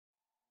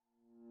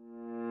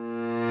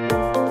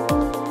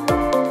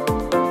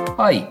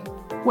Hi,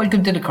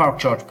 welcome to the Cork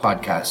Church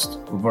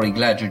Podcast. We're very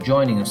glad you're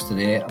joining us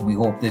today, and we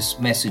hope this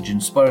message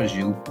inspires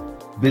you,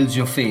 builds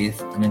your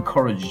faith, and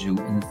encourages you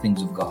in the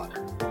things of God.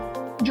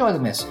 Enjoy the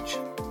message.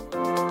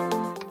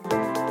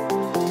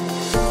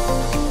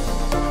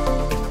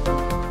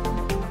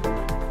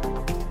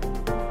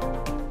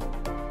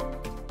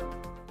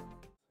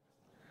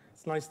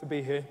 It's nice to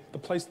be here. The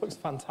place looks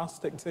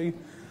fantastic too.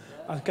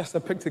 I guess I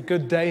picked a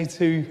good day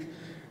to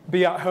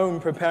be at home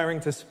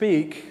preparing to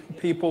speak.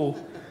 People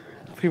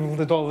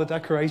did all the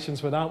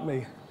decorations without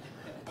me.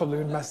 Probably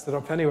would have messed it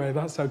up anyway.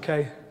 That's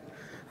okay.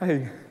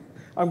 Hey,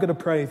 I'm going to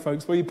pray,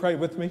 folks. Will you pray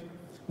with me?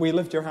 Will you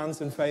lift your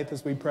hands in faith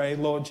as we pray?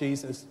 Lord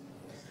Jesus,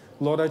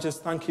 Lord, I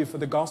just thank you for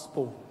the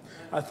gospel.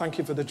 I thank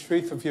you for the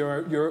truth of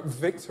your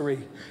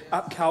victory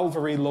at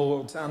Calvary,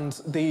 Lord, and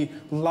the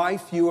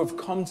life you have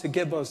come to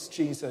give us,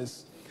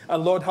 Jesus.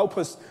 And Lord, help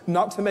us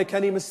not to make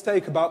any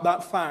mistake about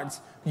that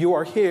fact. You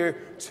are here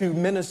to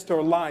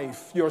minister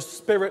life. Your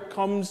Spirit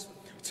comes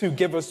to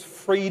give us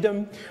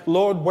freedom.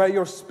 Lord, where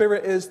your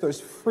Spirit is, there's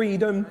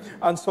freedom.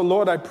 And so,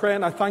 Lord, I pray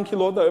and I thank you,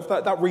 Lord,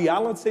 that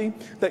reality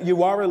that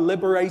you are a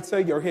liberator,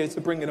 you're here to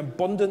bring an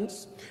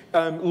abundance,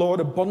 Lord,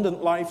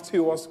 abundant life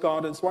to us,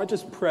 God. And so I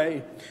just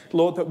pray,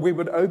 Lord, that we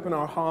would open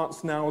our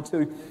hearts now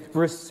to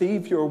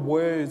receive your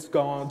words,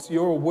 God.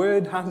 Your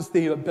word has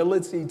the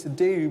ability to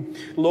do,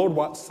 Lord,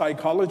 what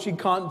psychology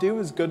can't do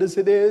as good as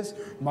it is,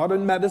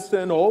 modern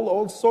medicine,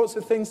 all sorts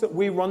of things that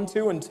we run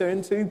to and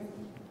turn to.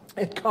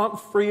 It can't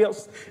free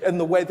us in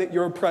the way that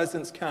your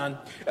presence can,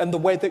 and the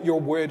way that your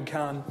word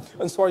can.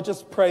 And so I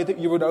just pray that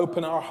you would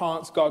open our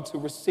hearts, God, to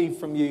receive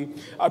from you.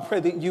 I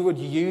pray that you would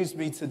use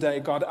me today,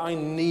 God. I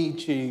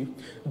need you.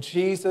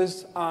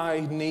 Jesus,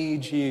 I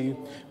need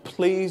you.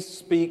 Please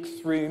speak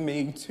through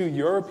me to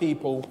your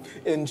people.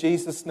 In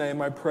Jesus'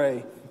 name I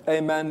pray.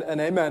 Amen and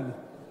amen.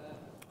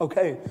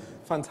 Okay,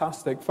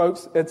 fantastic.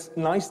 Folks, it's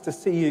nice to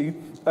see you.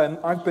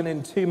 I've been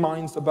in two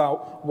minds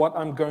about what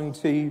I'm going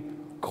to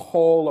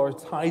call or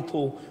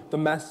title the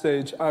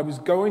message. I was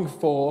going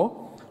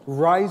for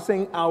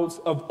Rising Out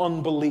of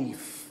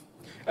Unbelief.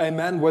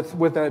 Amen.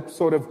 With a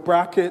sort of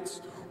brackets,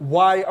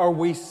 why are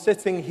we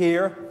sitting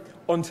here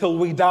until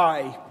we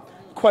die?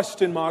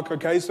 Question mark,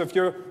 okay? So if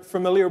you're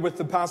familiar with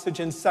the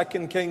passage in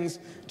 2 Kings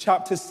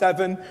chapter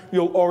 7,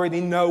 you'll already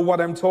know what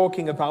I'm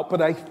talking about.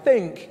 But I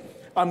think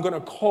I'm going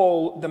to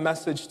call the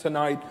message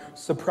tonight,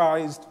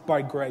 Surprised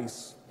by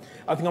Grace.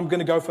 I think I'm going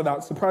to go for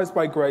that, Surprised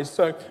by Grace.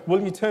 So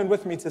will you turn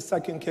with me to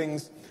 2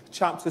 Kings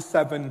chapter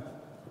 7,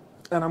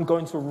 and I'm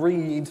going to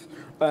read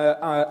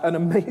an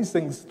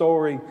amazing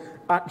story,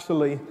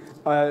 actually.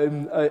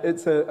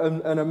 It's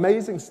an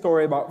amazing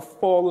story about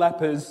 4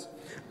 lepers,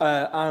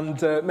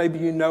 and maybe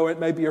you know it,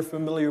 maybe you're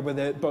familiar with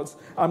it, but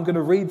I'm going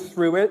to read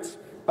through it,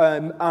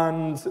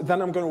 and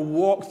then I'm going to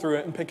walk through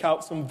it and pick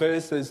out some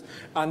verses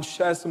and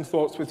share some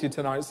thoughts with you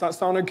tonight. Does that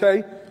sound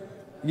okay?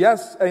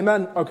 Yes,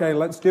 amen. Okay,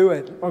 let's do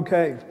it.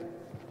 Okay.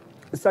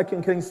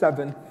 2 Kings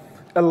 7,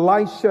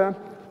 Elisha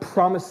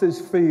promises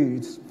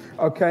food,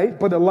 okay?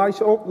 But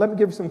Elisha, let me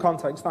give you some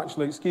context,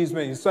 actually, excuse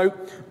me. So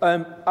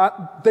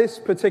at this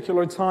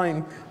particular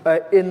time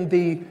in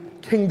the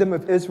kingdom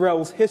of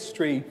Israel's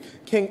history,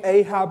 King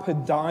Ahab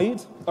had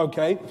died,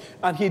 okay?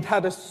 And he'd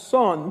had a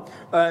son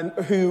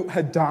who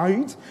had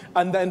died,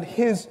 and then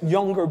his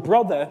younger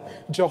brother,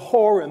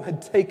 Jehoram,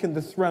 had taken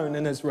the throne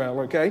in Israel,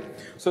 okay?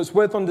 So it's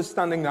worth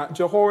understanding that.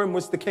 Jehoram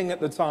was the king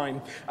at the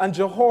time. And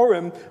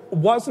Jehoram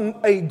wasn't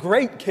a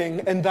great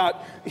king in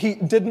that he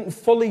didn't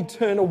fully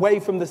turn away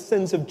from the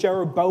sins of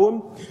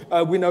Jeroboam.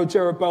 We know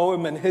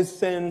Jeroboam and his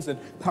sins and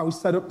how he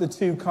set up the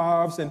 2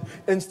 calves and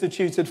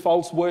instituted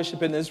false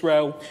worship in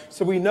Israel.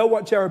 So we know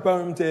what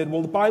Jeroboam did.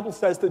 Well, the Bible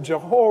says that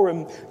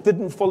Jehoram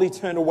didn't fully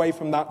turn away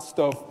from that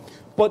stuff,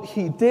 but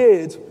he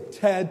did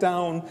tear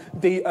down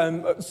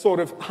the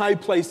sort of high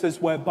places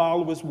where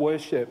Baal was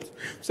worshipped.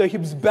 So he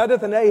was better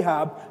than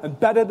Ahab and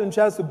better than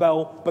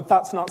Jezebel, but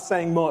that's not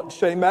saying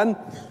much, amen?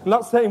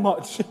 Not saying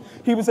much.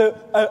 He was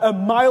a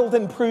mild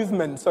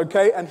improvement,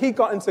 okay? And he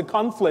got into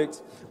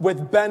conflict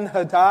with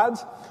Ben-Hadad,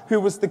 who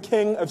was the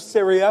king of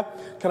Syria.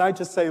 Can I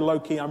just say,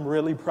 Loki, I'm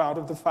really proud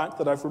of the fact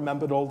that I've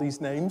remembered all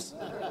these names.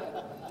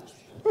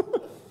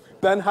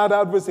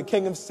 Ben-Hadad was the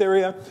king of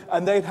Syria,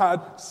 and they'd had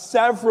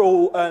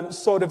several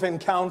sort of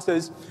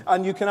encounters.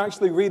 And you can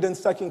actually read in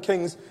 2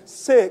 Kings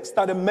 6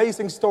 that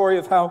amazing story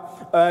of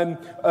how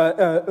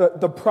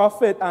the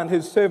prophet and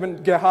his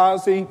servant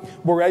Gehazi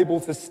were able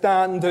to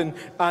stand.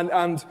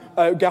 And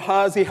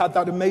Gehazi had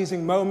that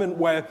amazing moment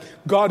where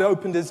God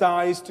opened his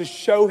eyes to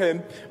show him,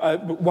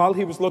 while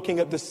he was looking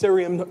at the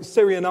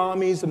Syrian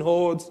armies and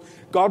hordes,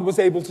 God was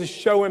able to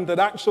show him that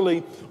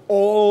actually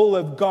all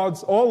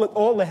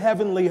the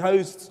heavenly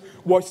hosts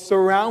were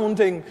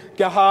surrounding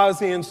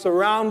Gehazi and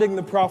surrounding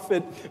the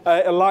prophet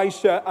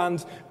Elisha,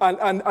 and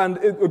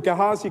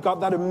Gehazi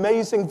got that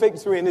amazing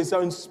victory in his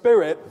own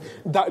spirit,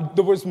 that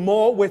there was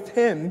more with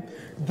him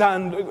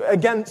than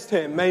against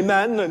him.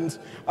 Amen. And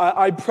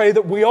I pray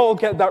that we all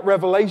get that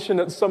revelation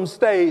at some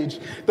stage,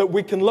 that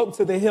we can look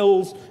to the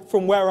hills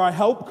from where our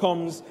help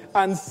comes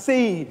and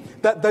see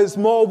that there's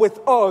more with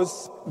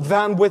us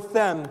than with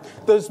them.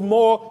 There's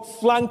more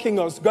flanking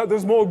us.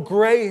 There's more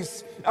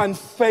grace and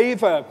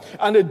favor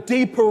and a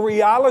deeper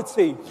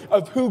reality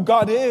of who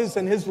God is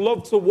and his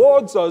love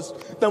towards us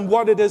than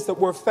what it is that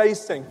we're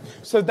facing.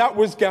 So that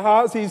was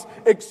Gehazi's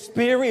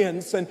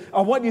experience. And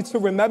I want you to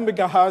remember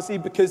Gehazi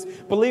because,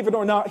 believe it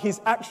or not, he's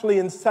actually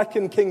in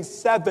 2 Kings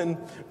 7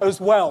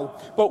 as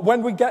well. But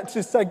when we get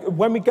through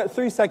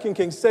 2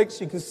 Kings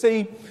 6, you can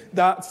see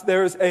that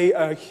there's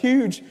a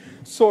huge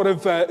sort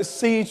of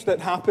siege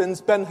that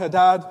happens.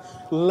 Ben-Hadad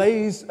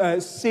lays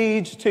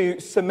siege to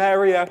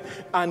Samaria,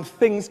 and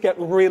things get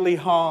really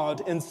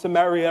hard in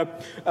Samaria.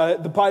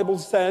 The Bible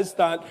says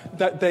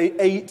that they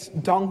ate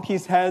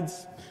donkeys'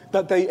 heads,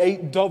 that they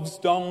ate dove's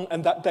dung,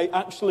 and that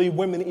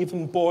women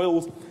even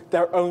boiled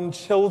their own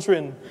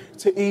children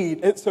to eat.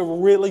 It's a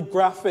really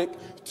graphic,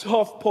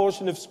 tough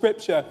portion of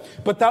scripture.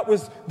 But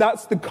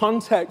that's the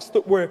context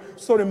that we're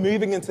sort of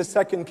moving into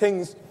 2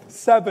 Kings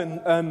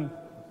 7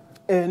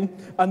 in.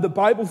 And the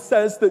Bible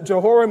says that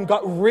Jehoram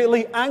got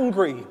really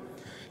angry.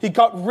 He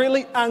got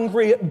really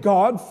angry at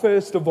God,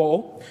 first of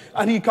all,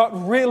 and he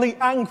got really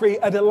angry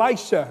at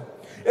Elisha.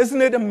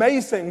 Isn't it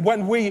amazing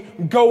when we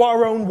go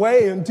our own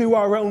way and do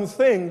our own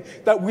thing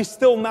that we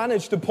still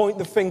manage to point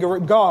the finger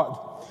at God?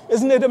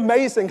 Isn't it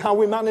amazing how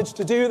we manage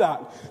to do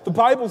that? The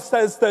Bible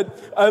says that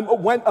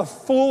when a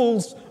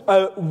fool's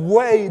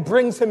way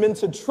brings him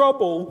into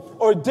trouble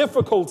or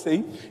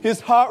difficulty, his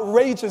heart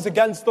rages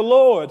against the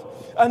Lord.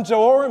 And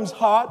Jehoram's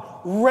heart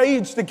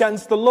raged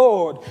against the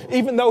Lord,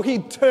 even though he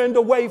turned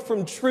away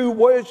from true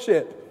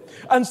worship.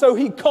 And so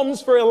he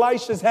comes for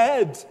Elisha's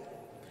head.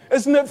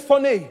 Isn't it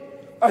funny?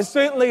 I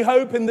certainly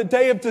hope in the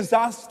day of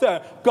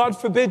disaster, God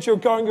forbid you're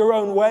going your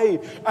own way,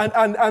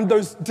 and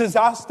there's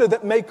disaster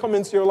that may come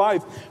into your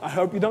life. I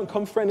hope you don't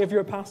come for any of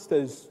your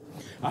pastors.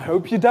 I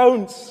hope you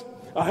don't.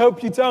 I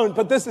hope you don't.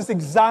 But this is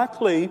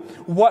exactly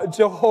what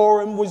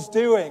Jehoram was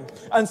doing.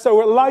 And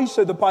so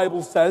Elisha, the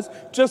Bible says,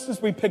 just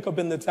as we pick up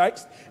in the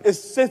text, is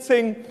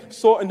sitting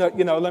sort of,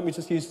 let me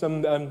just use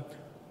some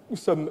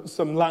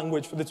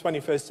language for the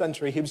 21st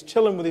century. He was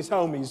chilling with his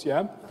homies,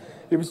 yeah?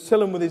 He was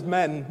chilling with his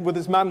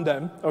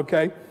mandem,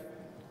 okay,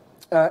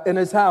 in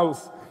his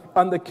house.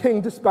 And the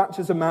king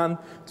dispatches a man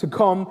to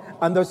come,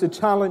 and there's a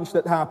challenge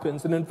that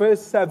happens. And in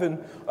verse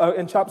 7,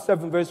 in chapter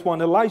 7, verse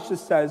 1, Elisha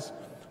says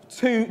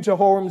to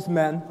Jehoram's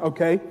men,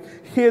 okay,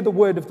 hear the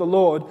word of the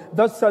Lord.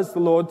 Thus says the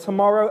Lord,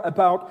 tomorrow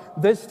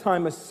about this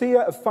time a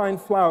seah of fine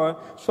flour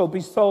shall be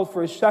sold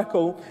for a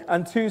shekel,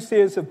 and 2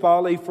 seahs of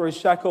barley for a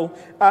shekel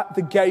at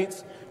the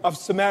gates of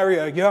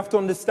Samaria. You have to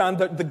understand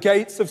that the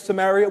gates of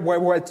Samaria,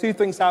 where 2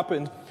 things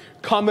happened: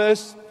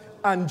 commerce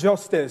and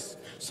justice.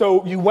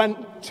 So you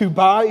went to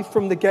buy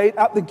from the gate,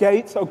 at the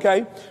gates,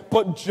 okay?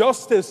 But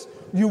justice,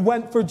 you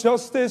went for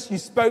justice. You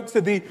spoke to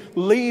the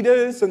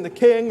leaders and the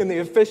king and the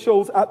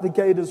officials at the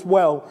gate as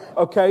well,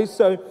 okay?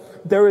 So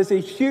there is a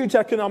huge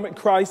economic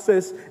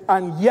crisis,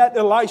 and yet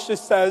Elisha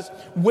says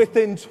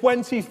within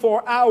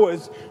 24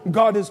 hours,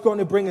 God is going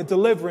to bring a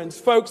deliverance.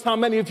 Folks, how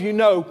many of you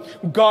know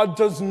God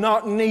does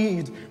not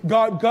need?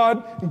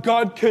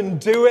 God can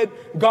do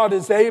it. God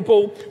is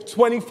able.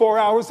 24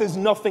 hours is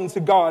nothing to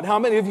God. How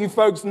many of you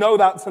folks know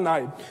that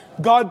tonight?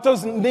 God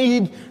doesn't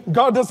need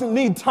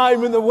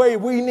time in the way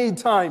we need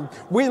time.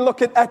 We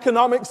look at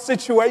economic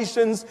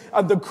situations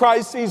and the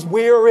crises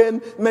we're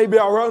in, maybe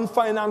our own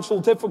financial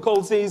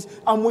difficulties,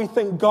 and we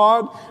think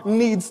God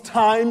needs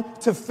time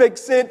to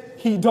fix it.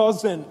 He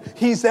doesn't.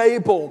 He's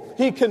able.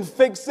 He can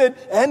fix it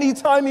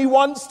anytime he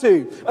wants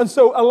to. And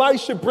so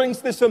Elisha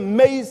brings this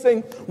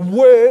amazing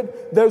word.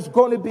 There's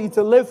going to be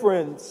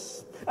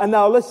deliverance. And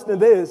now listen to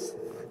this.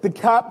 The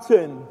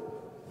captain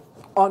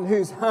on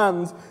whose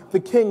hands the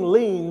king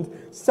leaned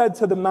said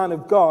to the man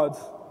of God,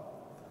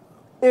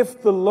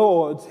 if the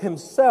Lord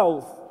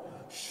himself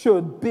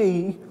should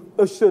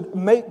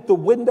make the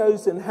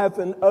windows in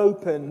heaven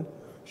open,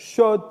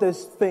 should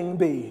this thing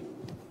be?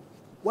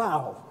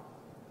 Wow.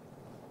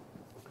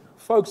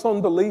 Folks,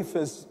 unbelief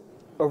is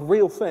a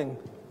real thing.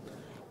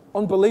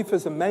 Unbelief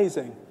is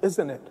amazing,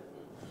 isn't it?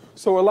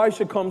 So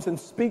Elisha comes and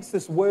speaks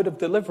this word of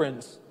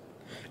deliverance,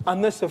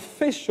 and this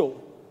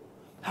official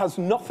has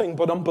nothing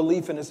but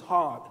unbelief in his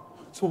heart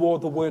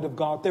toward the word of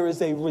God. There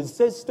is a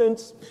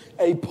resistance,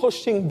 a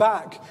pushing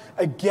back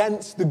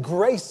against the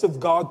grace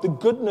of God, the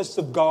goodness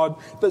of God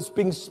that's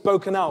being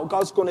spoken out.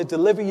 God's going to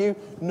deliver you.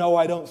 No,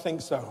 I don't think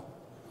so.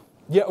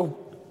 Yeah,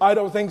 I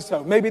don't think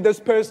so. Maybe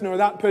this person or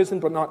that person,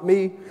 but not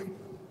me.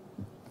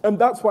 And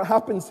that's what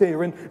happens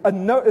here.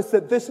 And notice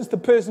that this is the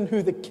person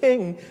who the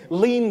king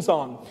leans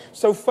on.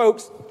 So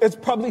folks, it's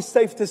probably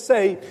safe to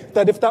say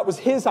that if that was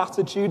his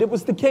attitude, it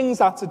was the king's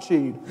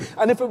attitude.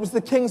 And if it was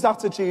the king's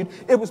attitude,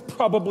 it was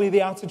probably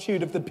the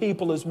attitude of the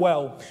people as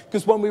well.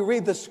 Because when we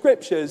read the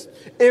scriptures,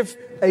 if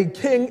a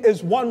king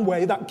is one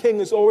way, that king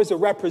is always a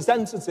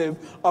representative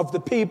of the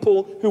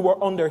people who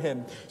were under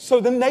him.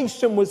 So the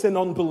nation was in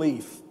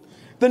unbelief.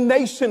 The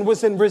nation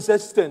was in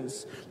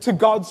resistance to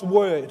God's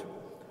word.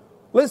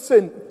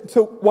 Listen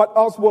to what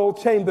Oswald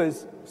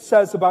Chambers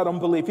says about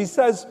unbelief. He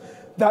says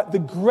that the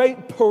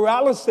great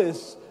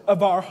paralysis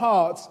of our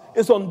hearts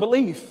is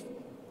unbelief.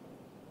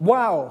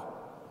 Wow.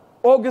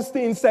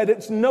 Augustine said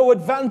it's no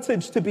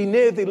advantage to be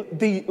near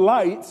the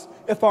light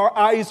if our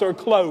eyes are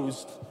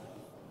closed.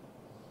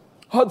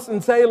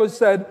 Hudson Taylor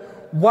said,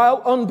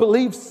 while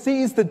unbelief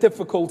sees the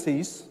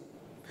difficulties,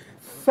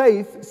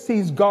 faith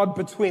sees God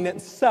between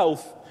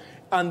itself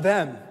and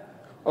them.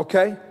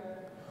 Okay?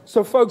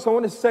 So folks, I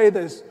want to say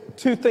this.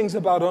 2 things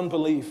about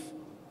unbelief.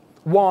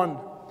 1,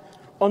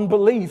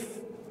 unbelief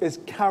is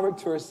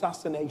character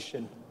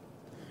assassination.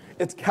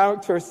 It's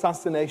character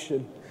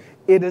assassination.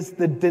 It is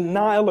the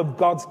denial of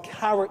God's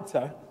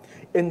character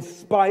in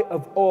spite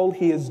of all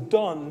he has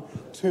done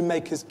to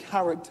make his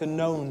character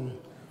known.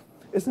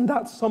 Isn't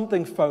that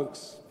something,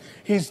 folks?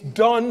 He's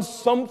done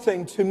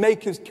something to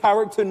make his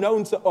character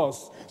known to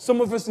us.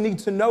 Some of us need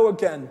to know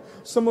again.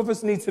 Some of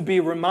us need to be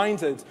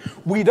reminded.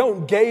 We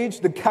don't gauge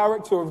the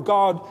character of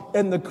God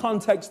in the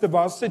context of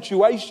our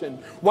situation,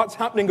 what's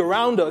happening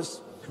around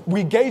us.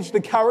 We gauge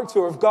the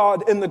character of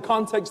God in the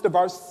context of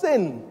our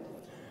sin.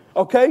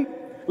 Okay?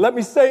 Let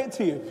me say it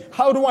to you.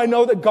 How do I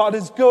know that God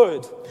is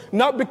good?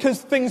 Not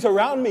because things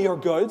around me are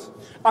good.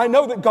 I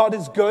know that God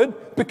is good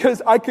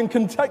because I can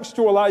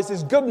contextualize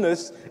his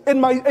goodness in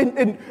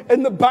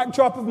the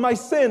backdrop of my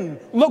sin.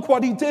 Look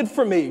what he did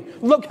for me.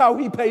 Look how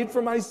he paid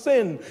for my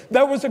sin.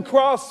 There was a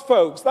cross,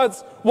 folks.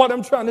 That's what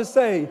I'm trying to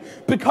say.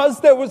 Because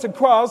there was a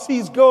cross,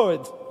 he's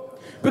good.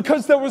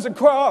 Because there was a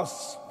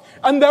cross.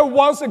 And there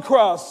was a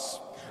cross.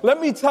 Let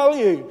me tell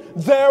you,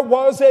 there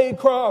was a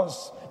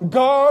cross.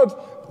 God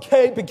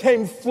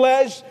became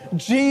flesh.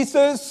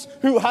 Jesus,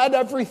 who had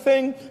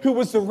everything, who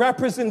was the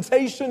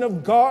representation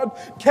of God,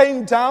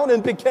 came down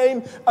and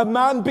became a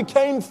man,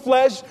 became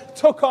flesh,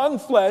 took on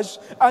flesh,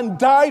 and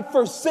died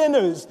for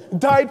sinners,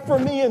 died for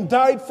me and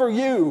died for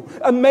you.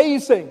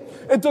 Amazing.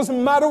 It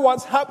doesn't matter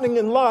what's happening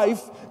in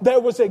life. There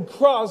was a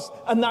cross,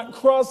 and that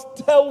cross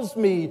tells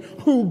me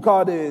who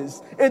God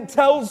is. It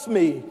tells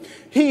me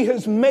he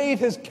has made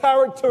his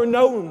character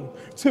known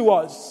to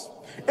us.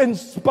 In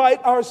spite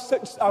our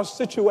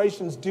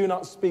situations do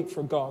not speak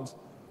for God.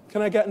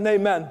 Can I get an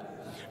amen?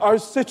 Our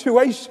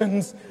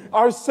situations,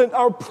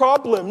 our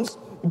problems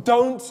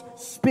don't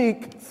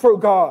speak for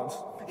God.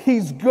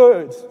 He's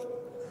good.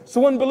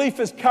 So unbelief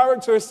is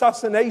character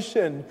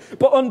assassination,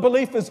 but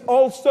unbelief is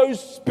also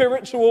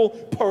spiritual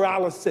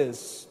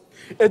paralysis.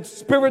 It's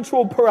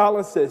spiritual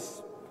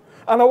paralysis.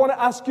 And I want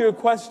to ask you a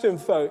question,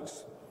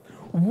 folks.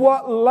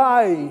 What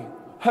lie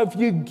have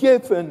you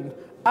given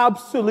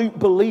absolute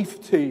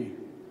belief to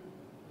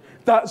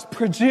that's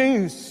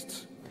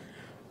produced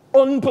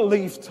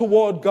unbelief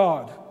toward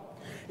God?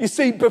 You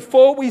see,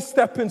 before we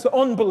step into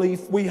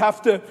unbelief, we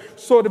have to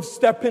sort of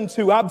step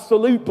into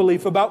absolute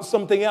belief about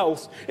something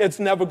else. It's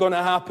never going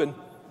to happen.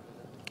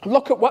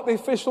 Look at what the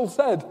official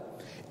said.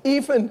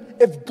 Even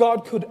if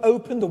God could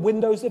open the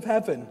windows of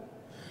heaven,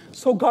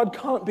 so God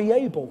can't be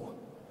able.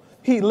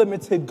 He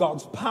limited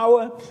God's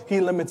power. He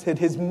limited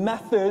his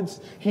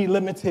methods. He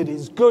limited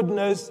his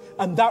goodness.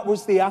 And that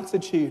was the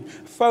attitude.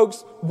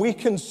 Folks, we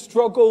can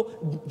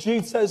struggle.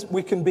 Jude says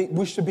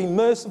we should be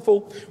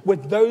merciful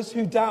with those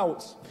who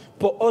doubt.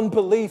 But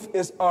unbelief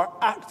is our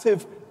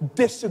active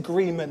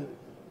disagreement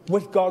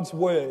with God's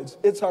words.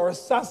 It's our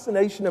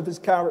assassination of his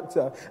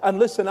character. And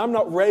listen, I'm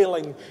not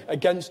railing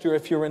against you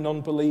if you're in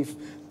unbelief.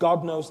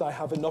 God knows I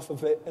have enough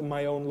of it in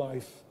my own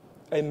life.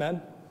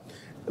 Amen.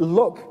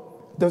 Look.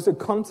 There's a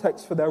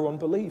context for their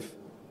unbelief.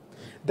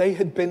 They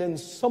had been in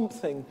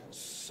something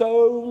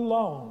so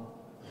long.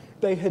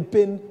 They had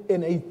been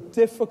in a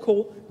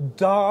difficult,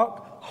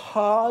 dark,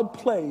 hard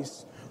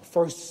place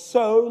for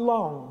so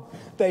long.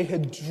 They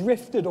had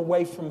drifted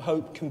away from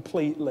hope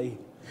completely.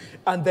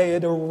 And they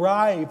had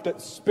arrived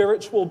at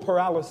spiritual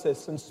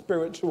paralysis and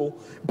spiritual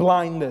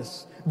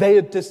blindness. They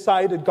had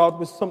decided God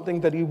was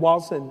something that he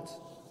wasn't.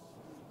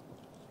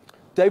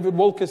 David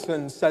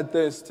Wilkerson said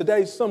this: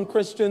 today some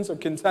Christians are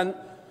content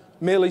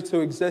merely to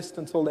exist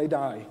until they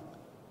die.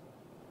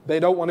 They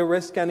don't want to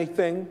risk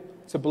anything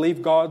to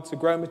believe God, to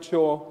grow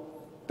mature.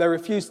 They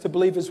refuse to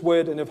believe his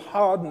word and have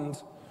hardened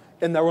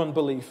in their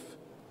unbelief.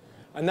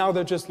 And now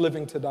they're just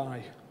living to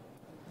die.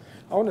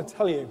 I want to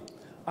tell you,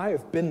 I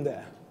have been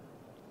there.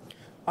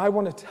 I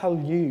want to tell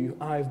you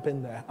I've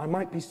been there. I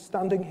might be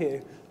standing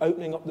here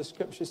opening up the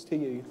scriptures to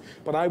you,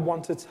 but I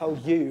want to tell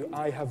you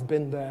I have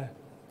been there.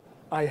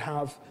 I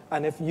have.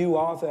 And if you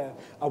are there,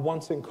 I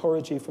want to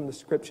encourage you from the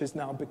scriptures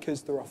now,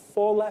 because there are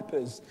 4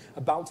 lepers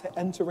about to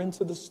enter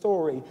into the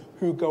story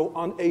who go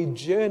on a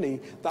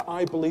journey that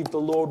I believe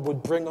the Lord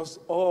would bring us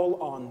all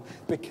on,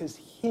 because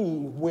he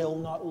will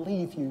not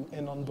leave you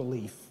in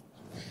unbelief.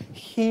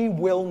 He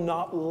will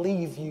not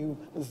leave you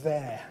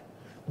there.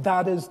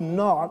 That is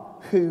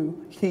not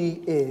who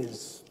he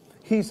is.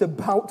 He's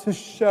about to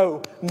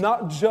show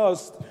not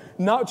just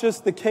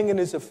the king and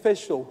his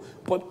official,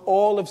 but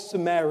all of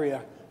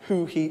Samaria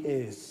who he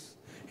is.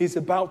 He's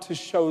about to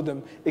show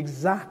them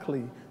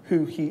exactly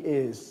who he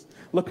is.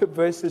 Look at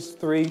verses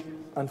 3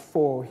 and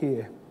 4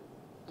 here.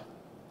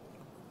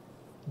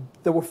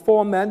 There were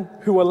 4 men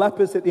who were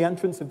lepers at the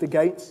entrance of the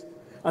gates,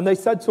 and they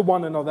said to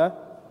one another,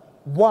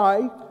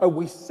 "Why are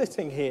we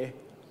sitting here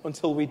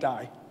until we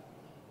die?"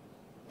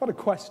 What a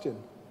question.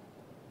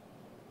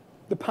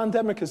 The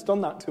pandemic has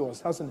done that to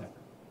us, hasn't it?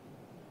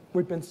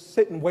 We've been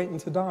sitting waiting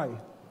to die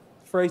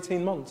for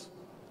 18 months.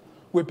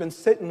 We've been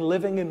sitting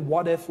living in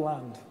what-if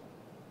land.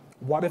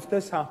 What if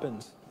this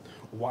happens?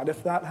 What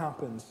if that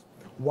happens?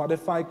 What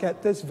if I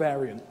get this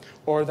variant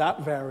or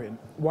that variant?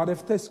 What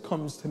if this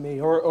comes to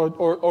me? Or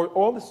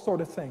all this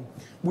sort of thing.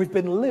 We've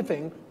been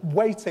living,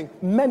 waiting.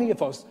 Many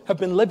of us have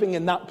been living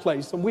in that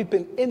place, and we've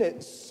been in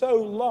it so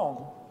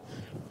long.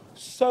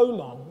 So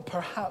long,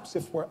 perhaps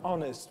if we're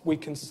honest, we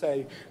can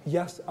say,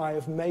 yes, I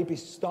have maybe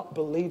stopped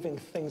believing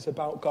things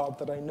about God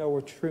that I know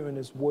are true in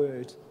His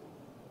Word.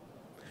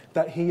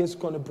 That He is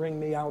going to bring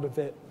me out of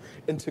it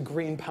into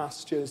green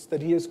pastures,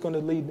 that He is going to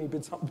lead me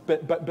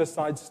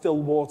beside still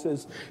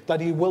waters, that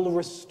He will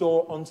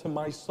restore unto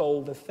my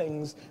soul the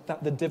things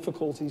that the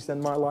difficulties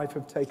in my life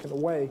have taken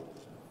away.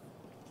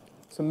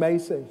 It's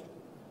amazing.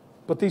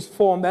 But these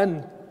 4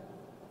 men,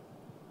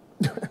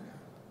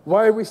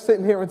 why are we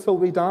sitting here until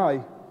we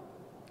die?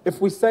 If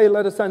we say,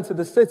 let us enter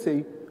the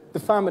city, the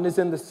famine is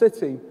in the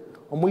city,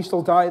 and we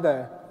shall die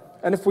there.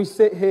 And if we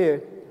sit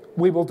here,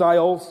 we will die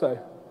also.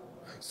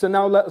 So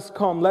now let us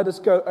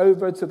go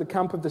over to the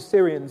camp of the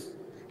Syrians.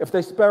 If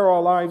they spare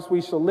our lives,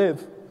 we shall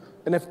live.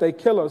 And if they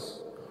kill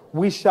us,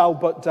 we shall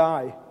but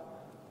die.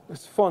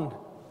 It's fun.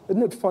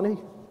 Isn't it funny?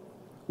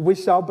 We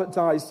shall but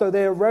die. So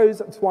they arose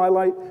at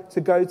twilight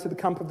to go to the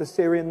camp of the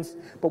Syrians.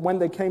 But when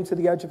they came to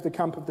the edge of the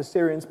camp of the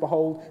Syrians,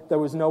 behold, there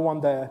was no one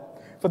there.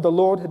 For the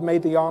Lord had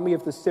made the army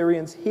of the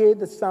Syrians hear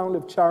the sound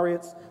of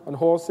chariots and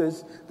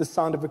horses, the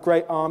sound of a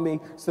great army,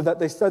 so that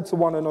they said to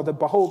one another,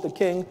 behold, the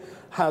king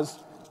has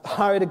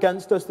hired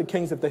against us the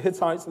kings of the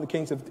Hittites and the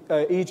kings of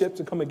Egypt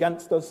to come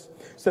against us.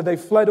 So they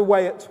fled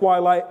away at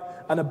twilight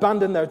and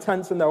abandoned their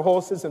tents and their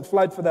horses and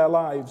fled for their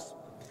lives.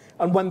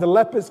 And when the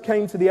lepers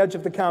came to the edge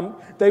of the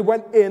camp, they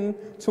went in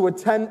to a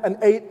tent and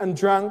ate and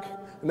drank.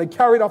 And they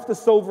carried off the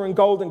silver and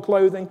gold and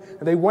clothing,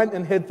 and they went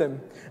and hid them.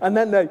 And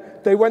then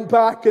they went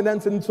back and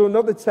entered into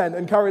another tent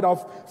and carried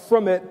off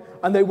from it,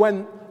 and they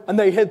went and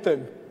they hid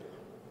them.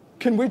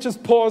 Can we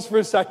just pause for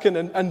a second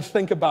and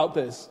think about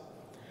this?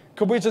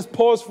 Can we just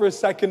pause for a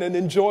second and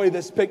enjoy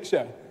this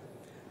picture?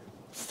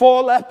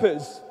 4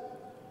 lepers,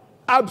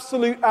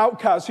 absolute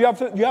outcasts. You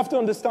have to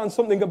understand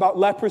something about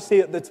leprosy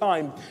at the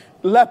time.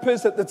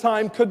 Lepers at the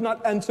time could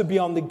not enter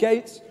beyond the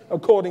gates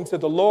according to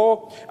the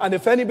law. And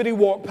if anybody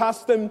walked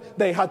past them,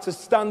 they had to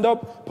stand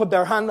up, put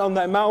their hand on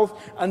their mouth,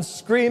 and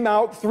scream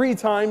out 3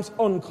 times,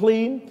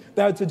 unclean.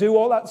 They had to do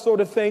all that sort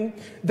of thing.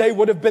 They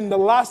would have been the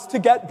last to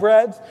get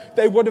bread.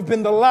 They would have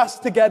been the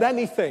last to get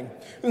anything.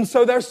 And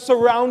so they're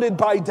surrounded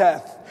by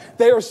death.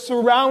 They are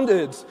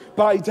surrounded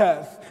by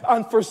death.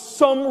 And for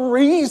some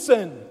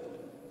reason,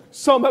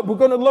 we're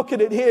going to look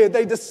at it here.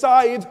 They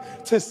decide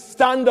to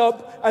stand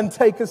up and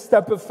take a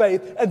step of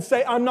faith and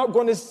say, I'm not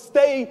going to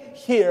stay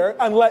here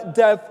and let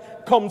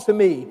death come to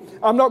me.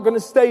 I'm not going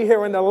to stay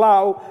here and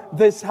allow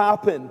this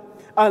happen.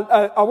 And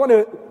I want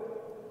to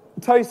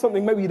tell you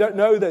something, maybe you don't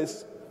know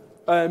this.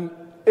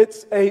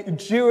 It's a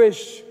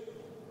Jewish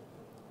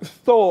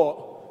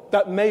thought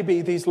that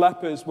maybe these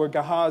lepers were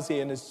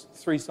Gehazi and his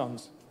 3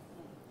 sons.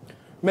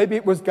 Maybe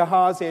it was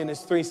Gehazi and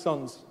his 3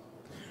 sons.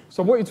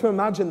 So I want you to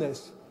imagine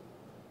this.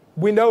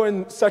 We know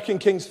in 2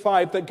 Kings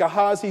 5 that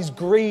Gehazi's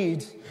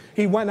greed,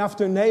 he went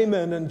after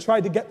Naaman and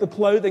tried to get the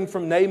clothing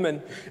from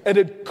Naaman. It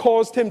had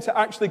caused him to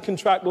actually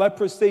contract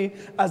leprosy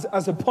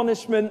as a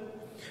punishment.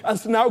 And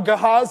so now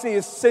Gehazi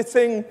is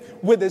sitting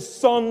with his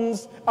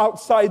sons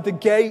outside the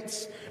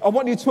gates. I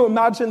want you to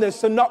imagine this.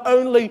 So not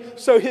only,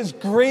 so his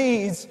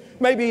greed,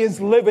 maybe he's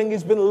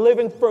been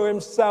living for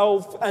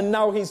himself, and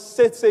now he's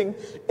sitting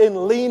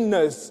in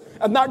leanness.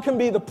 And that can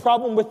be the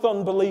problem with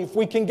unbelief.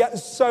 We can get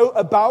so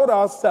about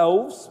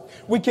ourselves.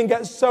 We can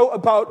get so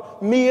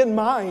about me and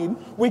mine.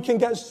 We can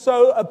get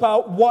so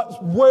about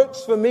what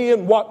works for me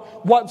and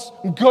what's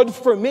good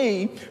for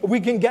me. We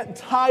can get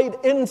tied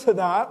into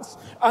that,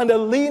 and a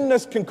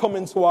leanness can come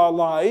into our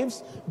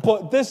lives.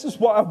 But this is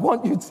what I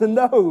want you to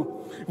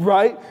know,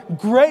 right?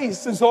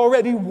 Grace is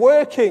already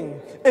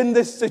working in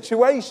this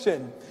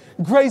situation.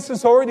 Grace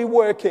is already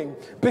working,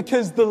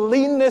 because the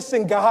leanness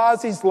in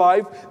Gehazi's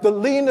life, the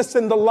leanness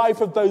in the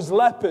life of those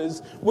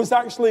lepers, was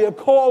actually a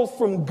call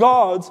from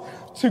God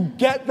to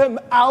get them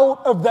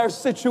out of their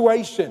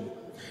situation.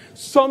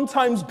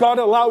 Sometimes God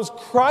allows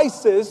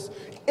crisis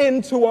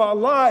into our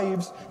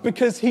lives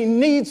because He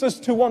needs us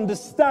to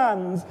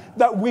understand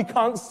that we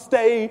can't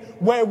stay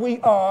where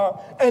we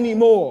are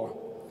anymore.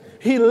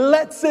 He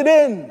lets it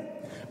in.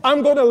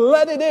 I'm going to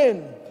let it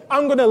in.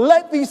 I'm going to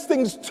let these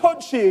things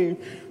touch you,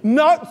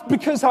 not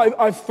because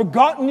I've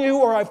forgotten you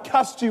or I've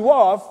cast you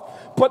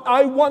off, but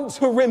I want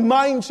to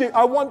remind you,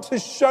 I want to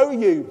show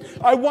you,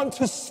 I want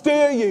to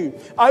stir you,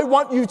 I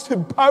want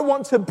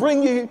to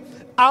bring you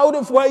out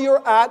of where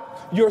you're at,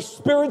 your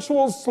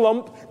spiritual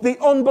slump,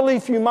 the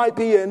unbelief you might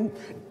be in,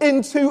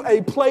 into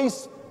a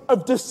place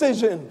of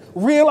decision,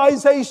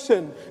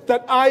 realization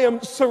that I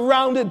am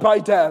surrounded by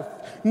death.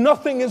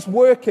 Nothing is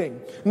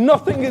working.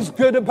 Nothing is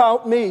good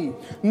about me.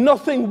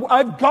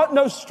 I've got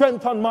no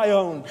strength on my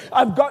own.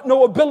 I've got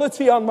no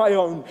ability on my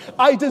own.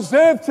 I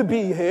deserve to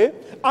be here.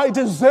 I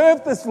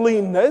deserve this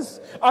leanness.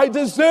 I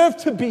deserve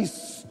to be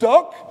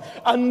stuck.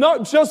 And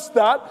not just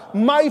that,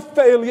 my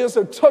failures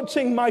are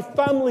touching my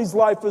family's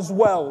life as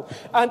well.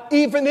 And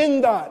even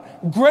in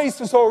that, grace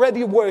is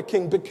already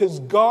working because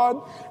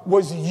God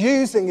was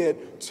using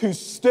it to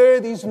stir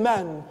these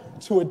men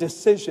to a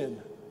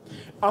decision.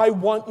 I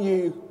want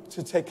you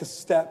to take a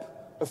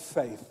step of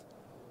faith.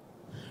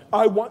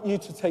 I want you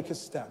to take a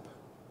step.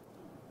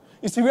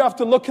 You see, we have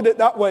to look at it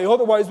that way.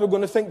 Otherwise, we're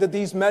going to think that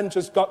these men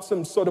just got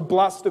some sort of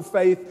blast of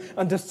faith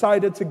and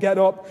decided to get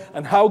up.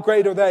 And how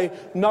great are they?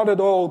 Not at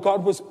all.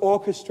 God was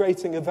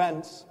orchestrating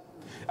events.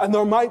 And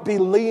there might be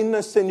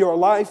leanness in your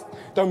life.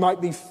 There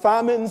might be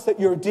famines that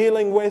you're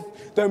dealing with.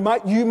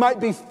 You might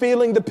be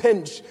feeling the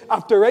pinch.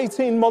 After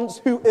 18 months,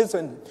 who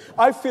isn't?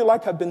 I feel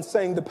like I've been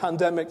saying the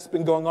pandemic's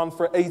been going on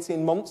for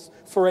 18 months.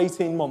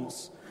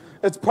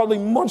 It's probably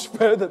much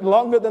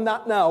longer than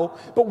that now.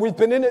 But we've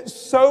been in it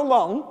so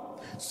long,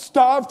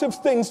 starved of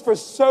things for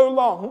so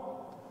long.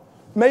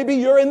 Maybe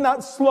you're in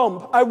that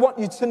slump. I want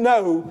you to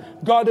know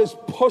God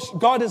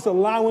is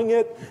allowing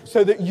it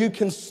so that you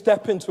can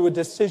step into a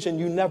decision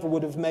you never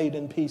would have made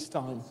in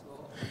peacetime.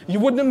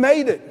 You wouldn't have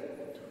made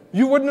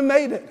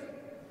it.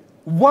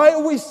 Why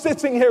are we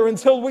sitting here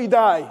until we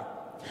die?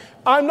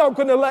 I'm not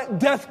going to let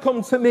death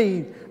come to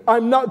me.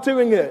 I'm not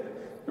doing it.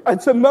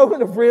 It's a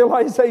moment of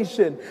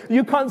realization.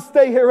 You can't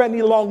stay here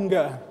any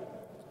longer.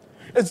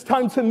 It's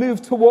time to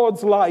move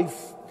towards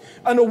life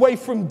and away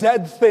from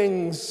dead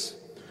things.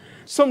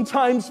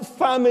 Sometimes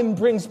famine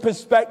brings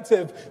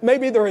perspective.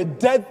 Maybe there are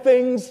dead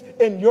things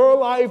in your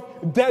life,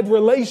 dead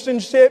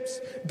relationships,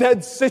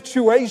 dead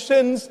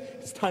situations.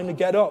 It's time to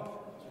get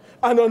up.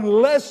 And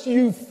unless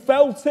you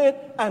felt it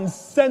and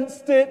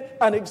sensed it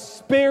and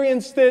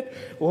experienced it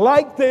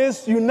like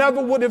this, you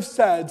never would have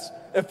said,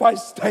 if I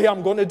stay,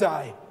 I'm going to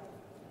die.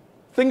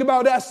 Think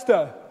about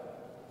Esther.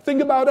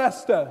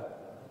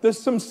 There's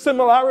some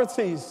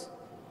similarities.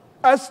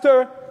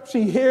 Esther,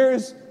 she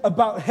hears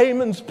about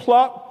Haman's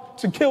plot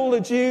to kill the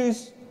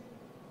Jews.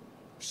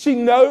 She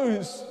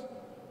knows.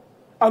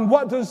 And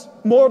what does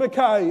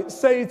Mordecai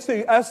say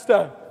to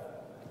Esther?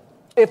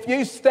 If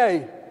you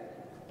stay,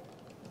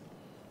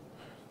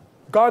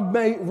 God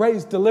may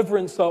raise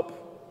deliverance up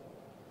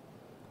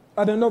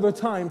at another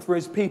time for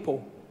his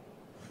people.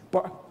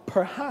 But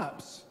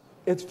perhaps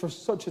it's for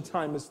such a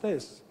time as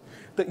this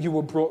that you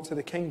were brought to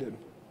the kingdom.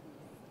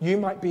 You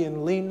might be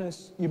in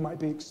leanness, you might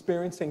be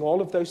experiencing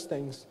all of those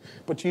things,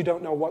 but you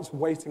don't know what's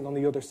waiting on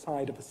the other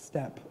side of a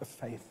step of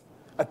faith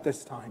at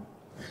this time.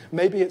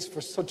 Maybe it's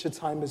for such a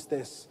time as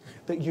this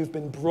that you've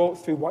been brought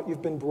through what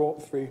you've been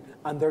brought through,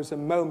 and there's a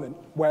moment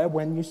where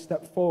when you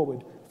step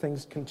forward,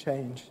 things can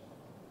change.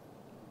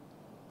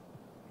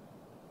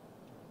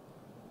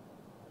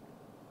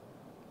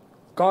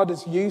 God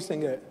is using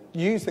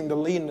the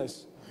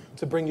leanness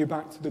to bring you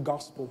back to the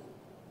gospel.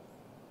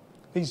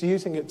 He's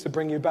using it to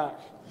bring you back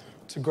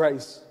to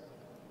grace.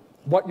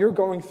 What you're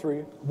going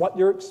through, what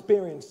you're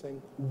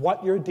experiencing,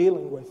 what you're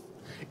dealing with,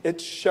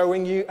 it's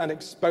showing you and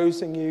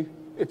exposing you,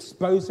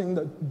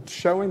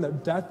 showing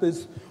that death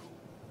is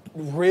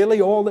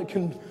really all that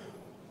can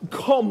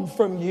come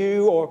from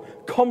you or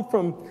come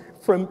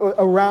from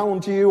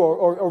around you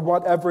or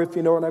whatever, if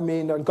you know what I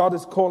mean. And God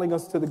is calling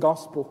us to the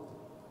gospel.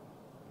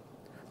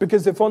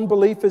 Because if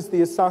unbelief is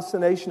the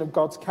assassination of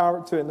God's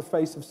character in the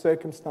face of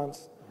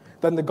circumstance,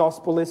 then the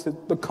gospel is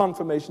the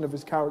confirmation of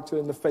his character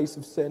in the face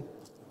of sin.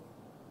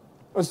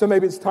 And so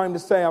maybe it's time to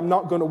say, I'm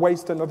not going to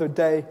waste another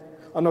day,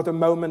 another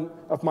moment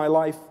of my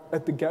life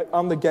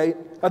on the gate,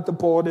 at the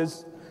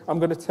borders. I'm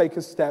going to take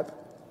a step.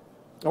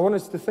 I want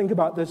us to think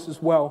about this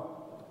as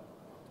well.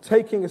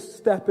 Taking a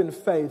step in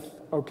faith,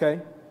 okay?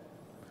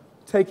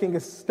 Taking a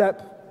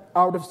step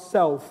out of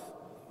self.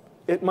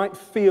 It might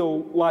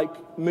feel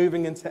like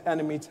moving into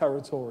enemy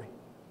territory.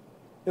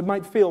 It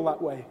might feel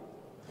that way.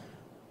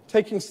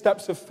 Taking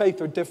steps of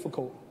faith are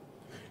difficult.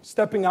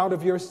 Stepping out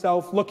of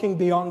yourself, looking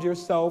beyond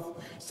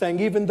yourself, saying,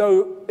 even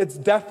though it's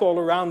death all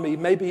around me,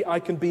 maybe I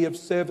can be of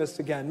service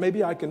again.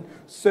 Maybe I can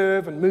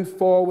serve and move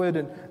forward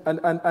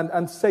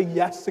and say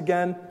yes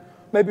again.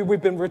 Maybe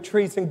we've been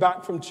retreating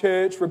back from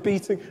church,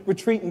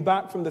 retreating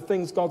back from the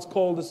things God's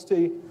called us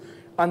to.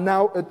 And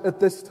now at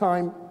this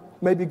time,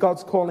 maybe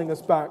God's calling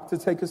us back to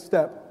take a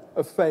step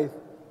of faith.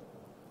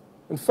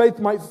 And faith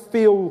might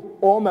feel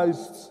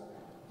almost,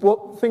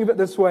 well, think of it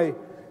this way.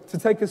 To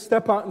take a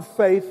step out in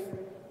faith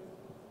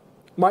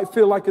might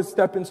feel like a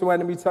step into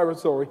enemy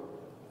territory.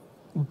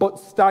 But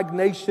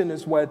stagnation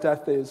is where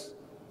death is.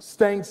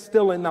 Staying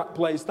still in that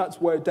place, that's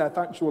where death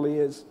actually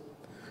is.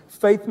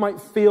 Faith might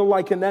feel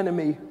like an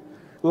enemy,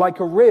 like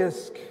a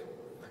risk,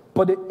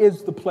 but it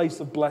is the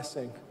place of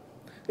blessing.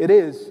 It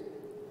is.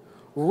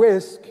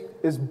 Risk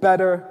is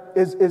betting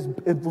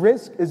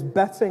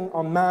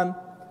on man.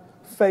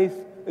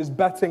 Faith is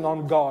betting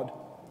on God.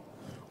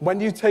 When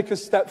you take a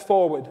step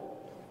forward,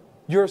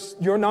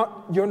 you're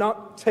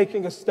not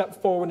taking a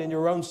step forward in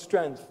your own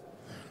strength.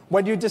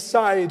 When you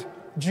decide,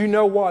 do you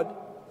know what?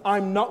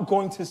 I'm not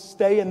going to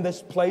stay in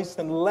this place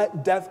and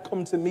let death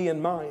come to me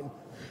and mine.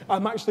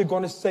 I'm actually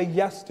going to say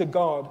yes to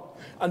God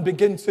and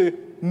begin to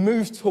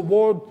move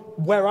toward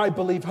where I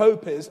believe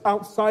hope is,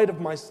 outside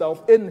of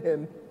myself, in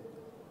Him.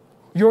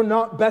 You're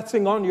not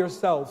betting on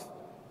yourself.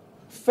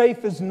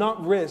 Faith is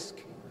not risk.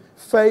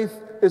 Faith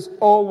is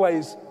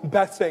always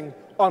betting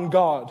on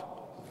God.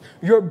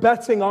 You're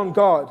betting on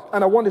God.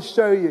 And I want to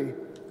show you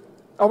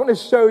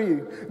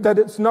that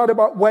it's not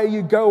about where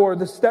you go or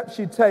the steps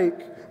you take,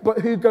 but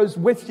who goes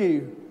with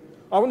you.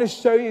 I want to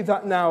show you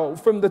that now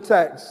from the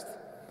text.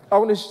 I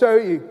want to show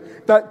you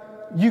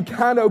that you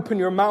can open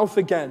your mouth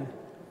again.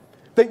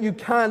 That you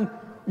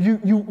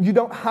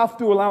don't have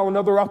to allow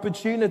another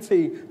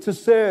opportunity to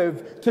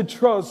serve, to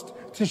trust,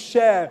 to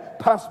share,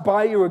 pass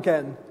by you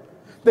again.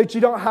 That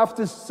you don't have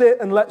to sit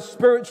and let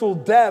spiritual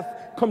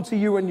death come to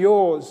you and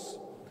yours.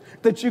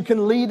 That you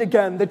can lead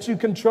again, that you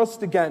can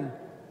trust again.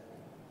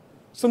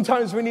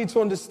 Sometimes we need to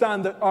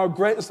understand that our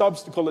greatest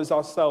obstacle is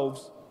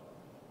ourselves.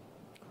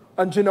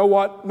 And do you know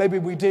what? Maybe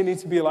we do need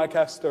to be like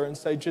Esther and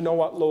say, do you know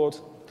what, Lord?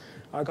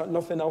 I got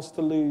nothing else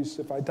to lose.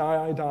 If I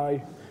die, I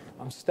die.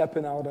 I'm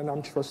stepping out and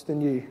I'm trusting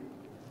you.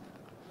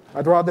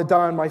 I'd rather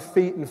die on my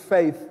feet in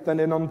faith than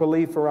in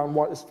unbelief around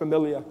what is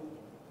familiar.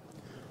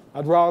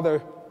 I'd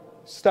rather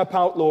step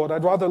out, Lord.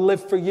 I'd rather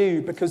live for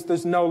you because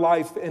there's no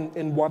life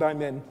in what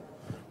I'm in.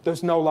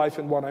 There's no life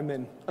in what I'm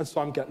in. And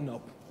so I'm getting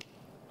up.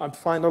 I'm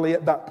finally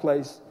at that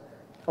place.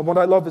 And what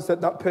I love is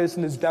that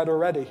person is dead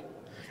already.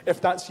 If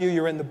that's you,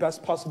 you're in the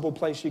best possible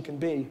place you can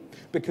be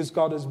because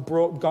God is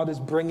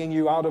bringing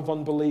you out of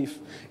unbelief.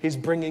 He's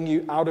bringing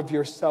you out of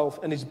yourself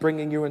and He's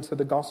bringing you into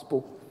the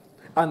gospel.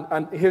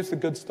 And here's the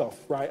good stuff,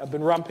 right? I've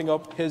been ramping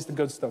up. Here's the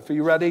good stuff. Are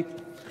you ready?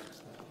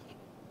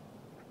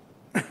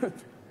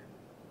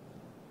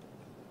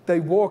 They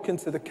walk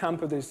into the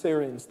camp of the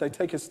Assyrians. They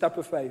take a step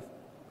of faith.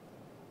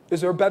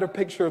 Is there a better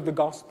picture of the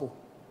gospel?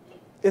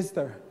 Is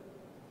there?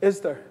 Is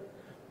there?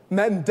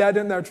 Men dead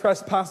in their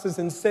trespasses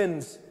and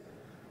sins.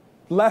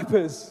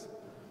 Lepers,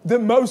 the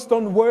most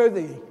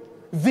unworthy.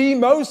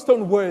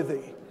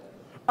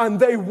 And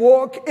they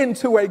walk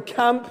into a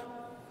camp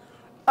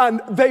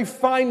and they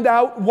find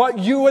out what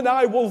you and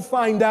I will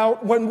find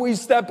out when we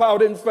step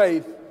out in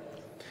faith.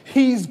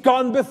 He's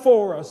gone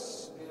before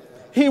us.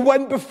 He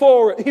went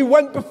before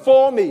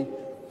me.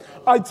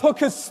 I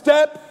took a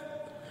step.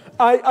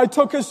 I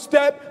took a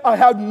step. I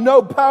had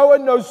no power,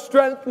 no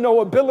strength,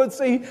 no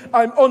ability.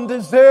 I'm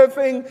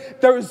undeserving.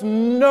 There is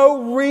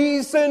no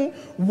reason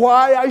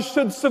why I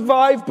should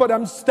survive, but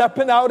I'm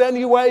stepping out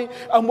anyway.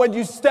 And when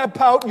you step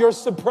out, you're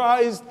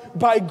surprised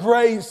by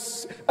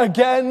grace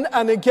again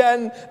and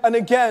again and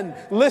again.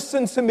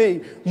 Listen to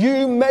me.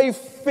 You may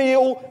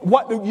feel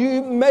what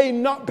you may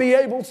not be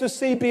able to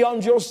see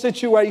beyond your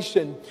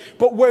situation,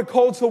 but we're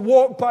called to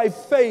walk by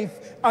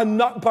faith and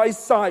not by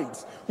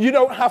sight. You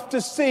don't have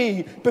to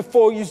see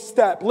before you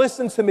step.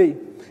 Listen to me.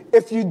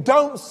 If you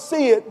don't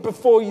see it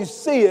before you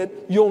see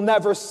it, you'll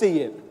never see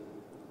it.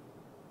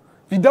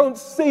 If you don't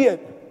see it,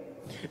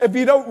 if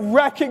you don't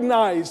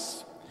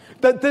recognize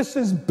that this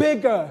is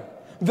bigger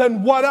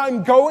than what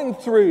I'm going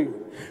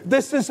through,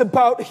 this is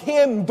about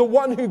Him, the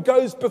one who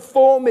goes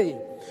before me,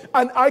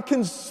 and I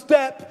can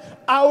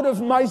step out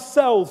of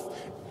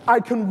myself, I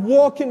can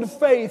walk in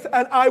faith,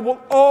 and I will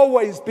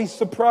always be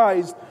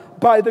surprised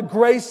by the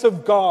grace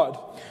of God.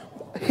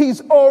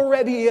 He's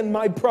already in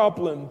my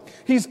problem.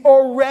 He's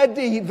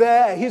already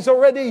there. He's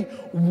already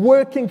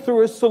working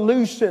through a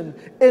solution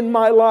in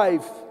my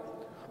life.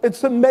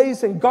 It's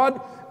amazing.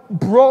 God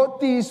brought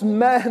these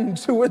men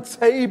to a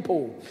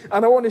table.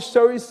 And I want to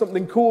show you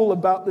something cool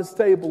about this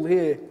table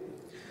here.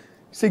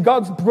 See,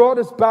 God's brought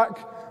us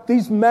back.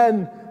 These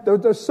men,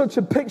 they're such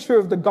a picture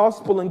of the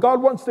gospel. And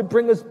God wants to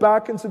bring us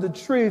back into the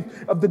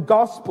truth of the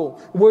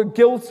gospel. We're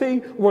guilty.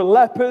 We're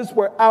lepers.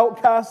 We're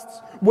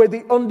outcasts. We're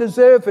the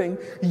undeserving,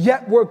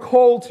 yet we're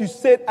called to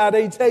sit at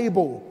a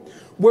table.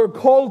 We're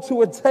called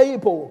to a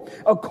table,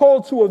 a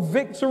call to a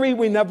victory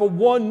we never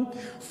won,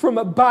 from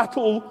a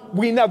battle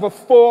we never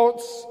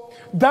fought.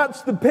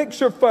 That's the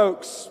picture,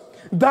 folks.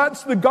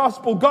 That's the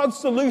gospel. God's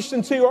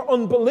solution to your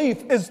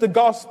unbelief is the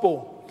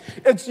gospel.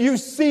 It's you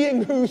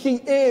seeing who He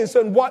is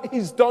and what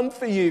He's done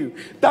for you.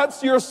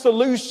 That's your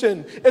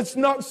solution. It's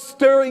not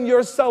stirring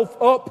yourself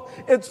up.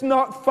 It's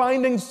not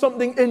finding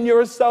something in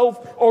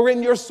yourself or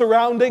in your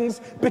surroundings,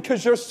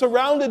 because you're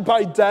surrounded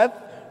by death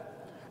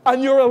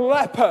and you're a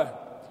leper.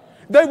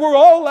 They were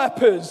all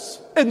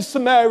lepers in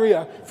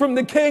Samaria, from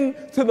the king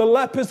to the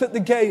lepers at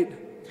the gate.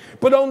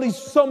 But only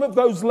some of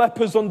those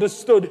lepers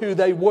understood who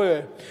they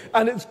were.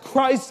 And it's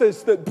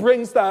crisis that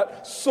brings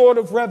that sort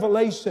of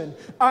revelation.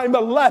 I'm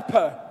a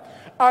leper.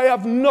 I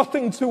have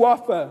nothing to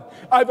offer.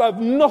 I have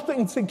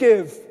nothing to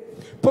give.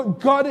 But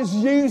God is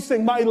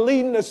using my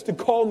leanness to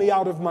call me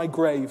out of my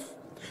grave.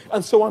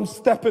 And so I'm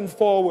stepping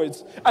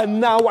forwards. And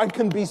now I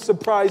can be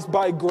surprised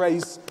by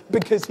grace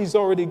because he's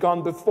already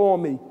gone before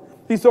me.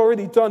 He's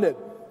already done it.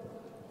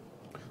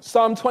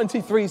 Psalm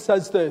 23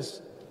 says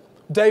this.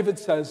 David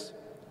says,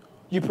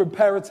 you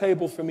prepare a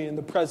table for me in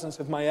the presence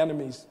of my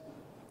enemies.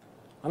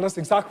 And that's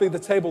exactly the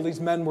table these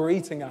men were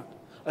eating at.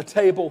 A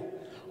table.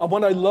 And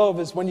what I love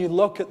is when you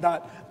look at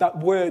that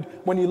word,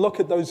 when you look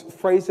at those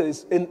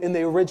phrases in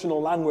the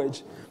original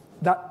language,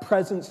 that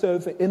presence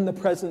of, in the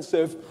presence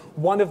of,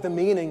 one of the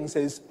meanings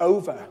is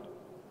over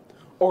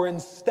or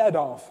instead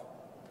of.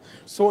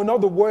 So in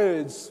other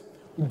words,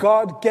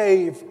 God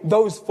gave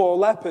those 4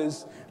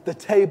 lepers the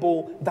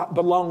table that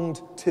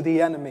belonged to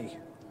the enemy.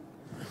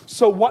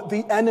 So what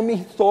the enemy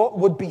thought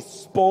would be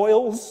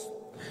spoils,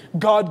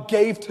 God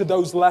gave to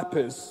those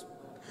lepers.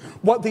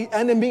 What the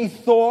enemy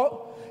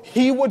thought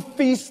he would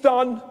feast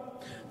on,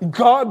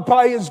 God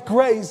by his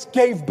grace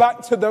gave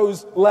back to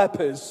those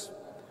lepers.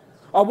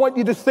 I want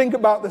you to think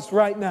about this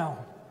right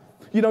now.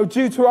 You know,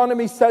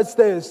 Deuteronomy says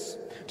this.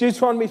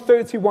 Deuteronomy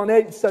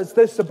 31:8 says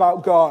this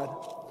about God.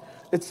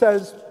 It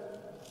says,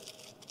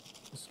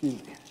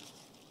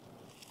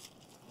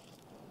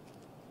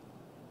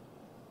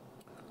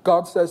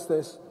 God says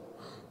this,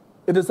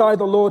 it is I,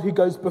 the Lord, who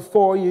goes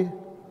before you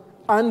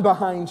and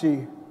behind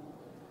you.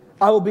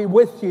 I will be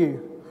with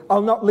you.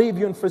 I'll not leave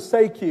you and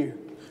forsake you.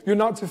 You're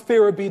not to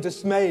fear or be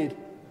dismayed.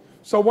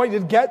 So I want you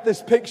to get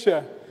this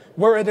picture.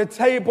 We're at a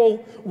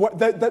table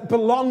that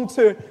belonged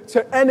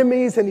to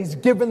enemies, and he's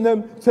given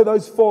them to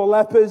those 4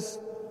 lepers.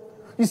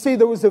 You see,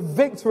 there was a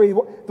victory.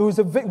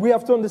 We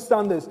have to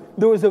understand this.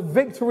 There was a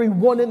victory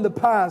won in the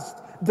past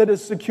that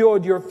has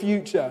secured your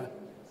future.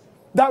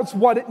 That's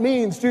what it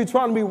means.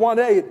 Deuteronomy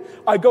 1:8.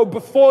 I go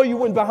before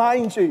you and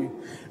behind you.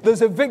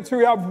 There's a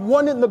victory I've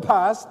won in the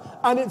past,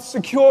 and it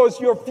secures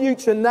your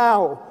future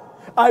now.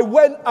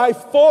 I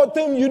fought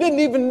them. You didn't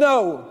even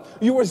know.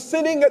 You were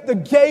sitting at the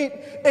gate,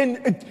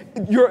 and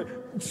you're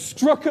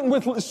stricken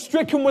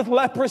with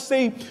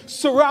leprosy,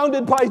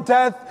 surrounded by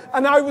death,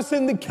 and I was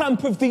in the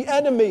camp of the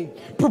enemy,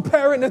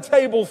 preparing a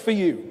table for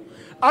you.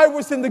 I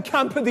was in the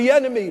camp of the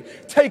enemy,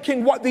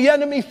 taking what the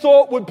enemy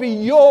thought would be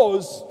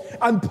yours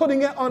and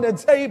putting it on a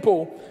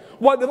table.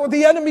 What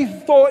the enemy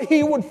thought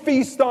he would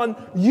feast on,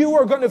 you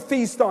are going to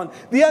feast on.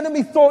 The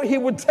enemy thought he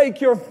would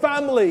take your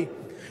family.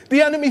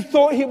 The enemy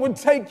thought he would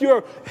take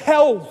your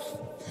health.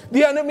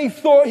 The enemy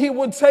thought he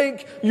would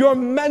take your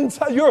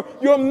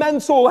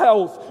mental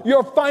health,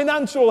 your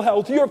financial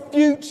health, your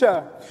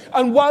future.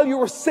 And while you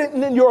were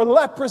sitting in your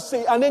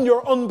leprosy and in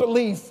your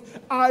unbelief,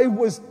 I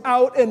was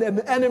out in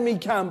an enemy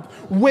camp,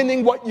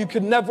 winning what you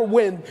could never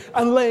win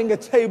and laying a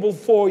table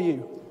for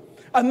you.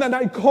 And then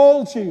I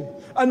called you,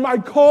 and my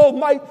call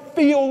might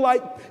feel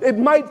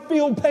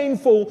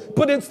painful,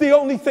 but it's the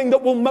only thing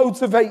that will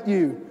motivate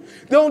you.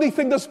 The only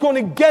thing that's going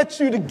to get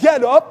you to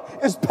get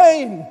up is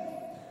pain.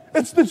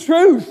 It's the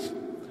truth.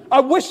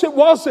 I wish it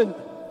wasn't.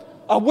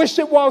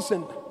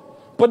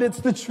 But it's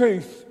the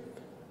truth.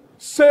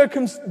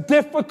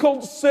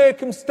 Difficult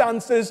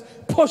circumstances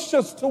push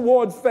us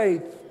toward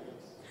faith.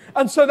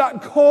 And so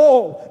that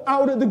call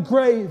out of the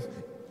grave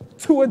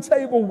to a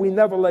table we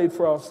never laid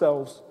for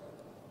ourselves.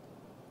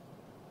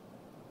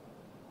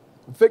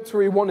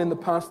 Victory won in the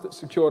past that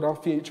secured our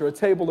future. A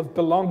table of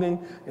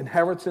belonging,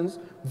 inheritance,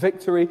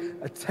 victory.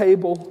 A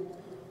table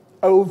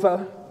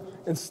over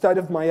instead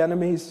of my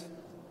enemies.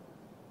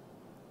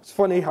 It's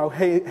funny how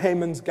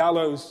Haman's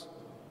gallows,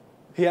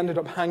 he ended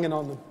up hanging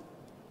on them.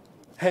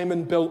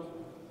 Haman built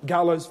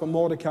gallows for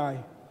Mordecai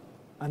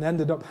and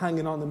ended up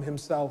hanging on them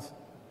himself.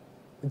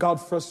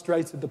 God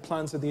frustrated the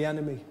plans of the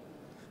enemy,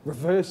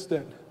 reversed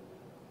it.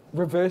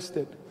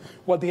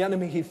 What the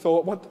enemy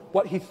thought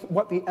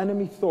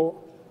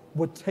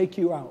would take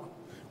you out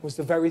was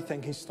the very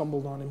thing he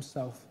stumbled on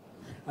himself.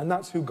 And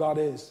that's who God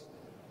is.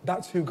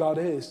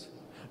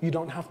 You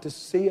don't have to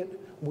see it.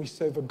 We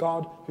serve a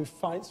God who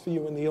fights for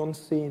you in the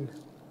unseen.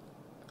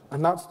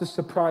 And that's the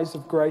surprise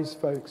of grace,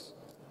 folks.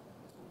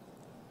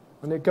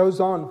 And it goes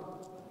on.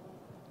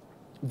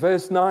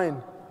 Verse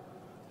 9.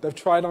 They've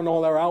tried on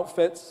all their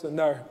outfits and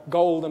their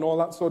gold and all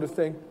that sort of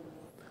thing.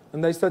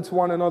 And they said to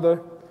one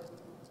another,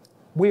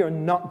 we are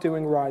not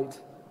doing right.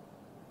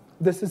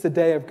 This is a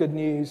day of good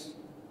news.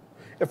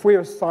 If we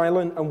are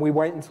silent and we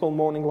wait until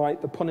morning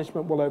light, the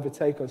punishment will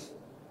overtake us.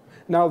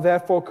 Now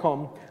therefore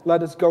come,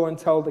 let us go and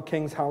tell the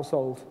king's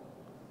household.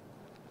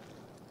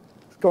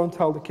 Go and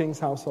tell the king's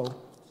household.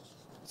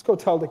 Let's go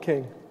tell the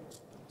king.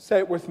 Say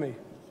it with me.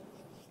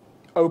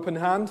 Open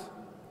hand,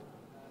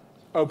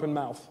 open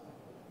mouth.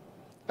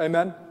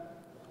 Amen?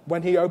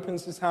 When he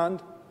opens his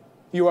hand,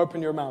 you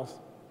open your mouth.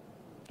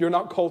 You're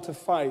not called to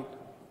fight.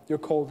 You're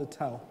called to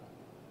tell.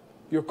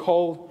 You're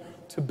called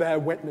to bear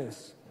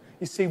witness.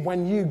 You see,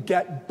 when you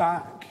get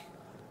back,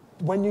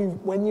 when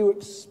you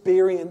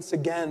experience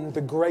again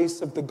the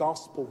grace of the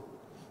gospel.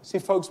 See,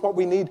 folks, what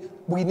we need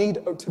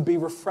to be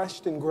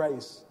refreshed in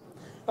grace.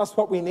 That's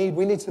what we need.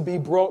 We need to be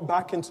brought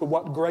back into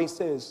what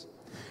grace is.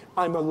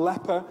 I'm a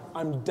leper,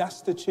 I'm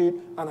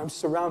destitute, and I'm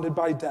surrounded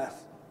by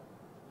death.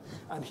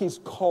 And he's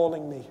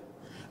calling me.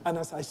 And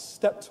as I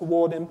step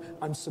toward him,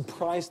 I'm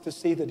surprised to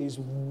see that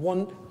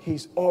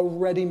he's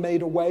already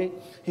made a way.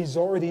 He's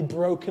already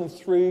broken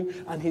through,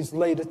 and he's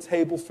laid a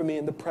table for me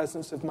in the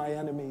presence of my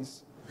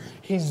enemies.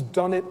 He's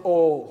done it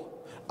all.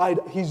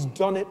 He's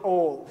done it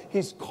all.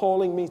 He's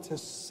calling me to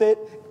sit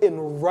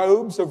in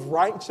robes of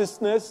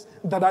righteousness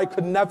that I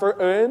could never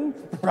earn,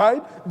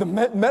 right? The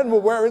men were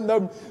wearing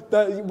the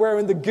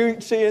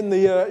Gucci and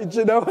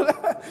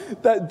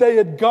that they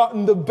had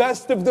gotten the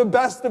best of the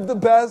best of the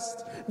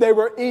best. They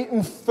were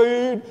eating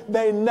food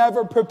they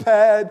never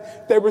prepared.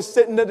 They were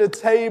sitting at a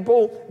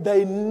table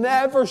they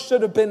never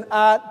should have been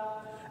at,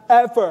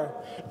 ever.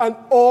 And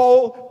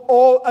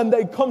and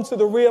they come to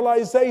the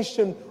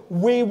realization,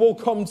 we will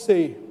come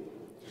to.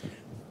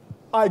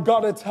 I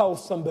gotta tell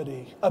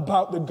somebody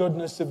about the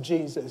goodness of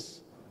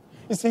Jesus.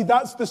 You see,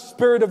 that's the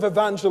spirit of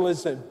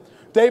evangelism.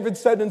 David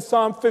said in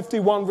Psalm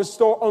 51,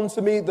 restore unto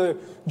me the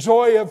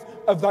joy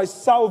of thy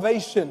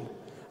salvation.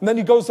 And then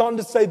he goes on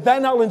to say,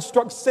 then I'll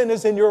instruct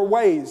sinners in your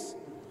ways.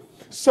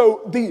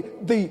 So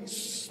the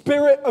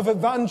spirit of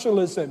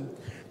evangelism,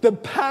 the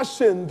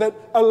passion that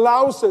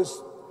allows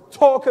us to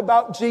talk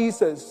about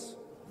Jesus,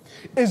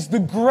 is the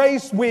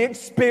grace we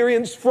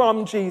experience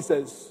from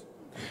Jesus.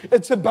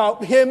 It's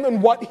about him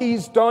and what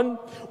he's done.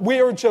 We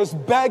are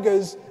just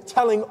beggars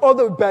telling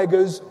other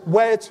beggars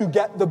where to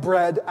get the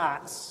bread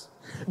at.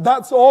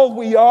 That's all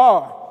we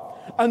are.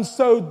 And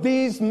so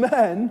these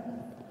men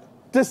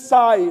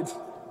decide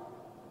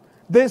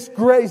this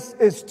grace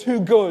is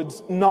too good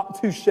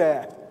not to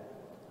share.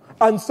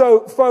 And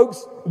so,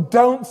 folks,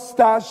 don't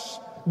stash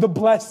the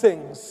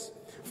blessings.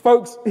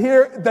 Folks,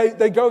 here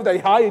they go, they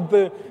hide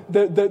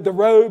the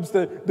robes,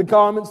 the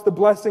garments, the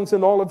blessings,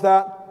 and all of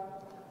that.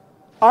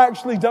 I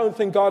actually don't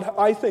think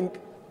I think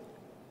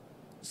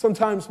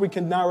sometimes we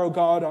can narrow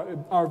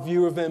God, our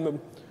view of him, and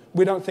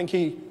we don't think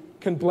he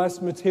can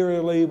bless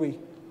materially. We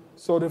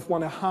sort of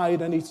want to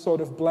hide any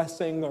sort of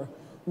blessing or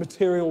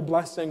material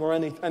blessing or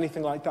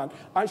anything like that.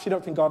 I actually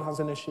don't think God has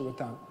an issue with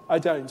that. I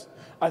don't.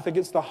 I think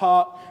it's the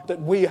heart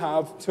that we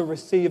have to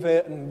receive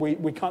it, and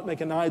we can't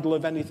make an idol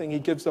of anything he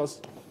gives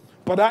us.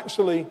 But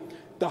actually,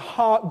 the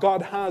heart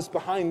God has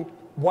behind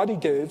what he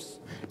gives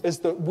is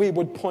that we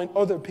would point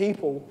other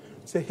people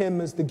to him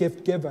as the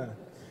gift giver.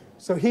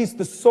 So he's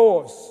the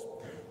source.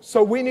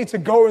 So we need to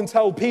go and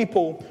tell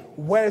people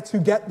where to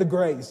get the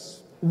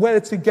grace,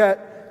 where to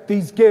get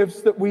these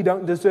gifts that we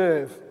don't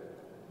deserve.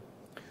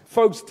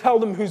 Folks, tell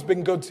them who's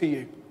been good to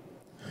you.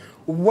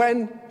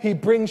 When he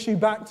brings you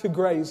back to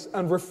grace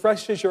and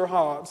refreshes your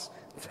hearts,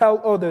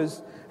 tell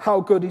others how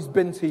good he's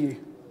been to you.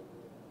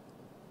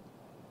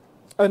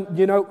 And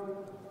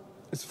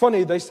it's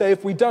funny, they say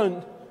if we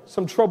don't,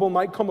 some trouble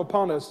might come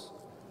upon us.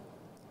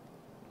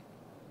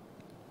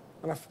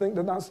 And I think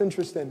that that's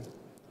interesting.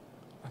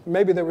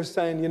 Maybe they were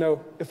saying,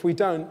 if we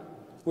don't,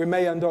 we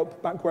may end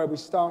up back where we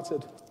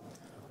started,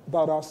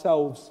 about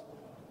ourselves,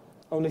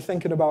 only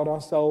thinking about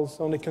ourselves,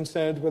 only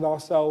concerned with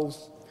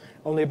ourselves,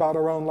 only about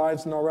our own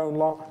lives and our own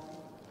lot.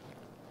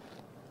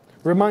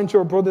 Remind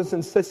your brothers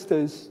and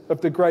sisters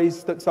of the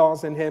grace that's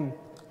ours in him.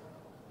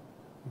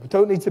 We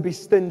don't need to be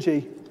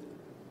stingy,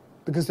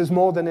 because there's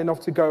more than enough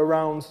to go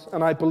around,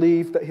 and I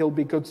believe that he'll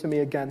be good to me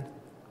again.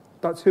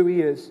 That's who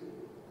he is.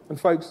 And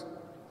folks,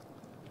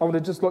 I want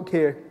to just look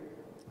here.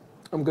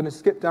 I'm going to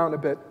skip down a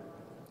bit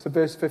to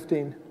verse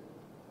 15.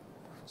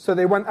 So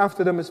they went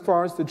after them as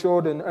far as the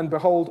Jordan, and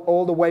behold,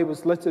 all the way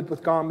was littered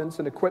with garments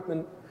and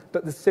equipment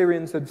that the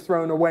Syrians had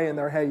thrown away in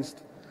their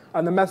haste.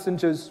 And the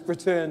messengers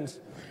returned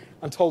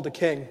and told the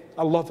king.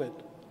 I love it.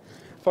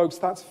 Folks,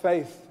 that's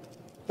faith.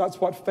 That's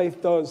what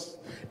faith does.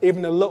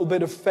 Even a little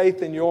bit of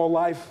faith in your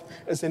life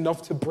is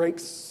enough to break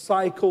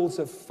cycles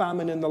of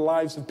famine in the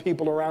lives of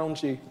people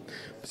around you.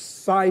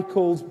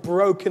 Cycles,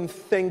 broken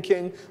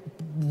thinking,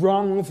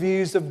 wrong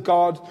views of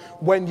God.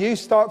 When you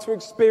start to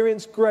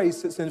experience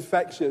grace, it's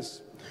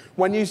infectious.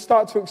 When you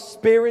start to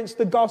experience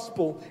the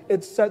gospel,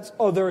 it sets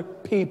other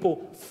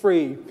people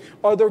free.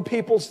 Other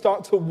people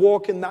start to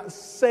walk in that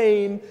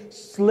same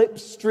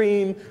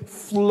slipstream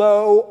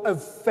flow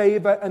of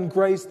favor and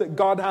grace that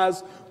God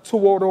has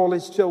toward all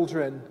his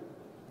children.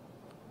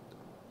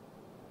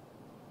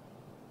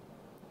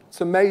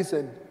 It's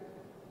amazing.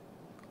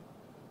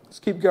 Let's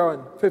keep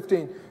going.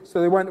 15.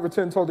 So they went and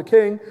returned, told the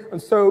king.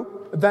 And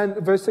so then,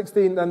 verse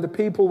 16, then the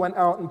people went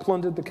out and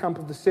plundered the camp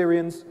of the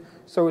Syrians.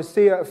 So a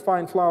seah of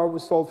fine flour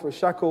was sold for a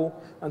shekel,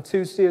 and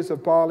 2 seahs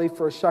of barley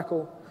for a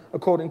shekel,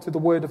 according to the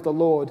word of the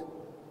Lord.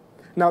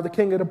 Now the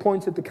king had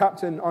appointed the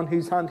captain on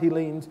whose hand he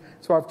leaned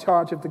to have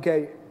charge of the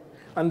gate.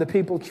 And the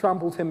people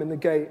trampled him in the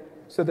gate,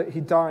 so that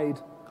he died,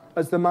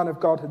 as the man of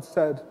God had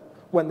said,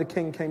 when the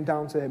king came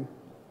down to him.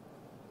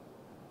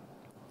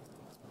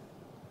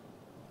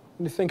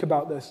 When you think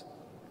about this,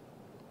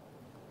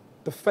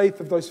 the faith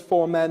of those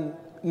 4 men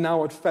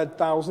now had fed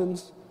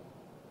thousands.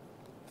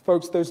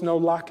 Folks, there's no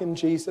lack in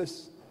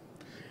Jesus.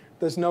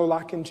 There's no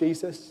lack in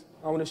Jesus.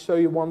 I want to show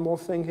you one more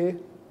thing here,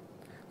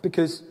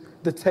 because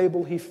the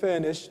table he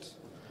furnished,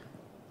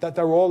 that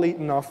they're all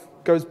eaten off,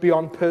 goes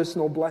beyond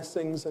personal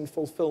blessings and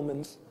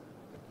fulfillments.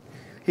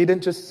 He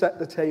didn't just set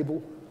the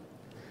table.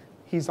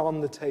 He's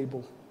on the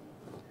table.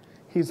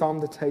 He's on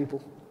the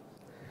table.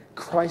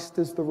 Christ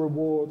is the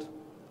reward.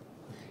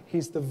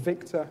 He's the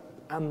victor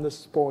and the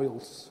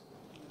spoils.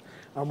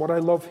 And what I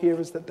love here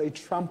is that they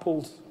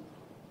trampled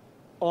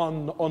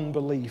on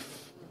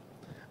unbelief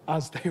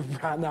as they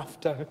ran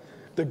after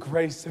the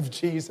grace of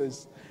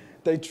Jesus.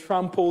 They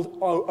trampled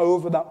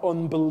over that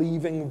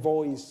unbelieving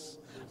voice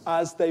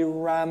as they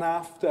ran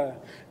after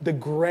the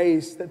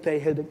grace that they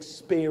had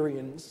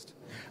experienced.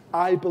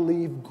 I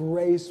believe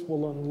grace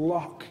will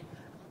unlock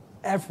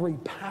every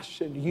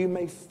passion you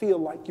may feel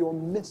like you're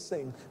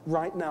missing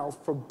right now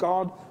for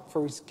God,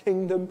 for his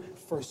kingdom,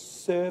 for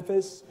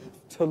service,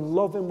 to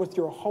love him with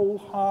your whole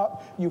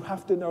heart. You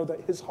have to know that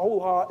his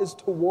whole heart is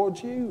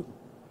towards you.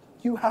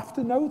 You have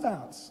to know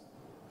that.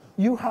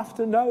 You have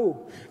to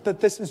know that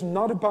this is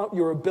not about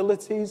your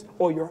abilities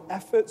or your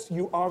efforts.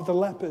 You are the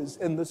lepers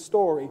in the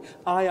story.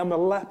 I am a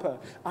leper.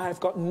 I have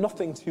got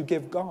nothing to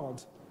give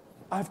God.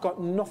 I've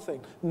got nothing,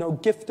 no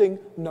gifting,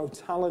 no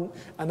talent,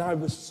 and I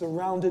was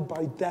surrounded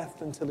by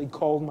death until he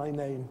called my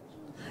name,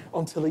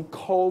 until he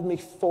called me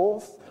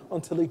forth,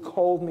 until he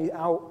called me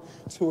out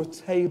to a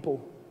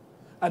table.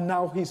 And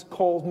now he's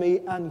called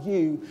me and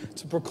you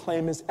to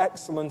proclaim his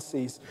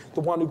excellencies,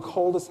 the one who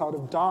called us out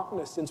of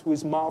darkness into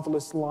his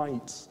marvelous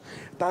light.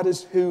 That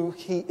is who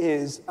he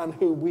is and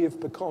who we have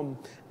become,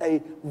 a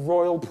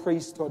royal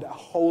priesthood, a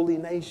holy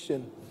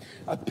nation,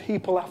 a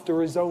people after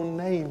his own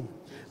name.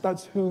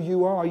 That's who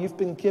you are. You've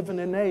been given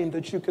a name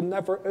that you can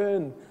never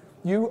earn.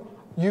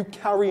 You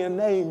carry a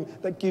name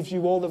that gives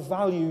you all the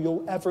value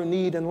you'll ever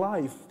need in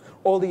life.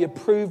 All the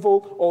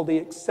approval, all the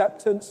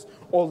acceptance,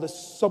 all the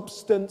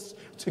substance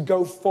to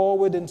go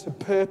forward into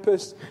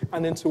purpose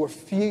and into a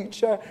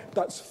future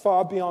that's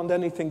far beyond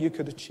anything you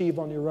could achieve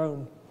on your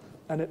own.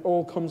 And it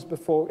all comes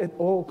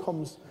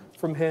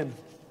from him.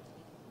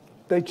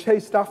 They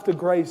chased after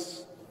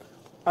grace,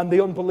 and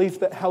the unbelief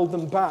that held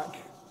them back,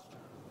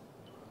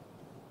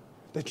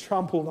 they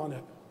trampled on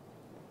it.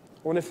 I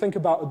want to think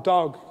about a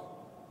dog.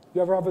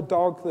 You ever have a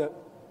dog that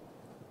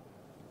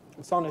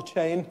it's on a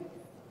chain?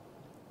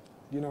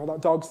 You know,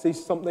 that dog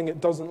sees something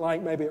it doesn't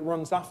like, maybe it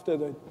runs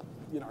after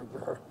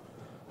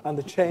and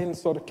the chain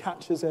sort of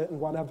catches it and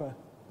whatever.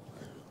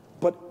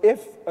 But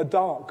if a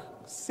dog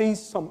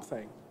sees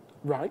something,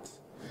 right,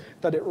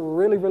 that it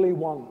really, really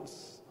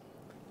wants,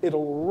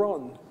 it'll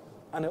run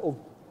and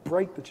it'll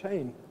break the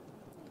chain.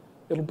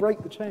 It'll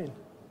break the chain,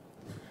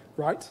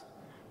 right?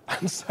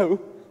 And so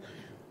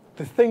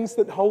the things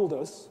that hold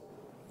us,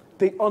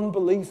 the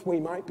unbelief we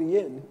might be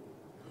in,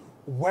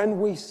 when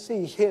we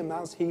see him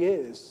as he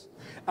is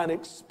and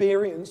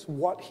experience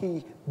what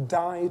he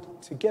died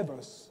to give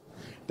us,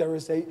 there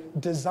is a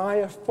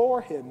desire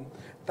for him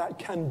that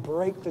can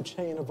break the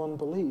chain of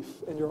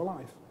unbelief in your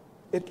life.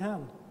 It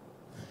can.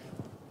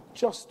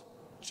 Just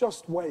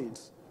wait.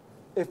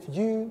 If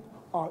you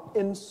are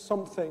in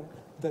something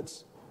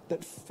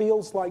that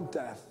feels like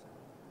death,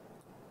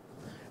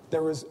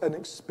 there is an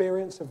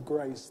experience of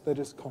grace that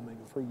is coming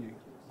for you.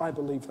 I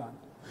believe that.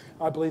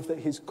 I believe that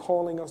he's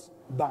calling us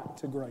back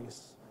to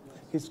grace.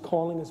 He's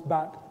calling us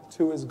back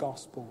to his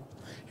gospel.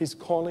 He's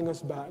calling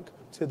us back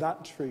to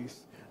that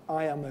truth.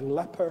 I am a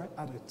leper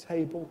at a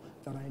table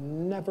that I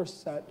never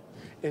set,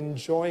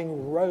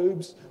 enjoying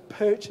robes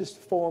purchased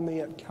for me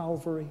at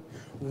Calvary,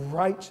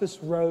 righteous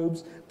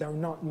robes. They're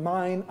not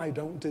mine. I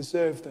don't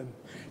deserve them.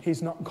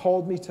 He's not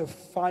called me to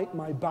fight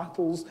my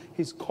battles.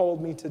 He's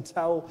called me to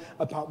tell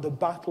about the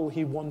battle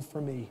he won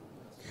for me.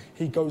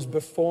 He goes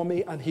before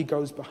me and he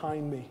goes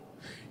behind me.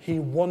 He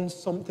won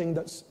something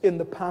that's in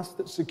the past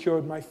that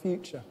secured my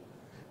future.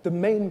 The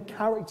main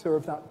character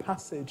of that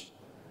passage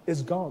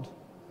is God.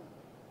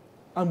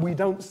 And we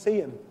don't see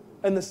him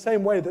in the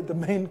same way that the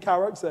main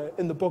character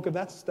in the book of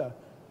Esther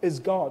is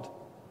God.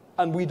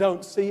 And we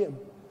don't see him,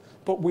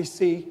 but we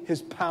see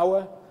his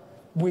power.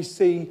 We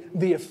see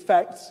the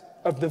effect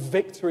of the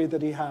victory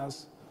that he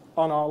has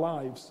on our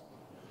lives.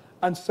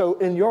 And so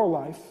in your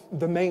life,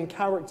 the main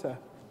character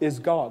is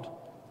God.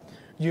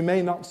 You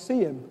may not see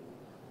him,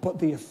 but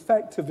the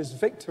effect of his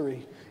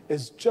victory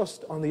is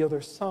just on the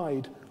other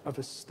side of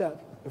a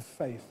step of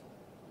faith.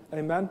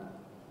 Amen?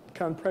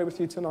 Can I pray with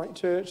you tonight,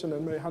 church? And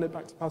then we'll hand it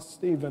back to Pastor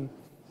Stephen.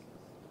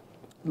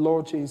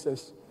 Lord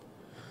Jesus,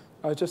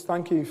 I just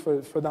thank you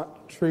for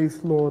that truth,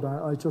 Lord.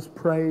 I just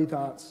pray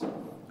that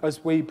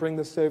as we bring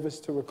the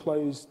service to a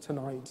close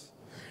tonight,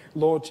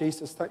 Lord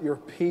Jesus, that your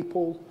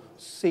people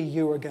see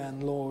you again,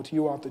 Lord.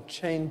 You are the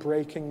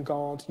chain-breaking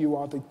God. You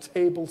are the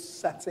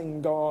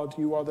table-setting God.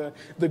 You are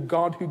the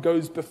God who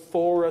goes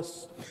before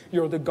us.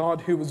 You're the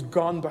God who has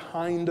gone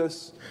behind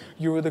us.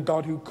 You are the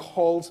God who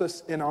calls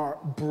us in our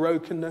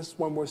brokenness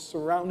when we're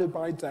surrounded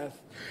by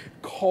death.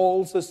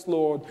 Calls us,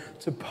 Lord,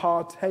 to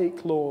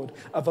partake, Lord,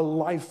 of a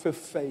life of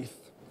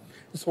faith.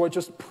 So I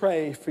just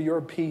pray for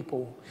your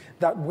people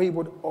that we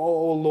would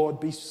all,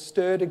 Lord, be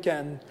stirred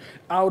again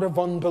out of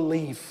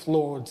unbelief,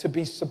 Lord, to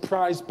be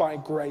surprised by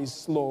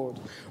grace, Lord.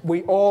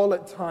 We all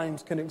at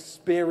times can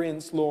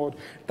experience, Lord,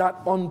 that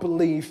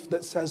unbelief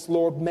that says,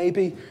 Lord,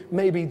 maybe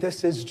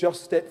this is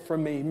just it for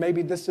me.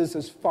 Maybe this is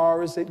as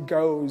far as it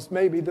goes.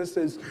 Maybe this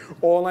is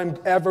all I'm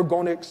ever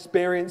going to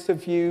experience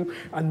of you,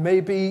 and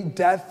maybe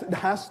death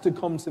has to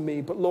come to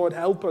me. But Lord,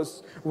 help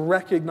us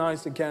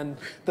recognize again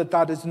that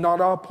that is not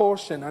our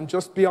portion, and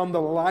just beyond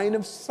the line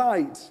of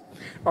sight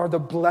are the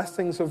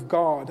blessings of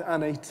God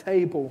and a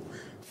table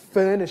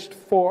furnished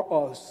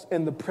for us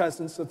in the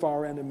presence of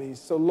our enemies.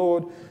 So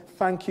Lord,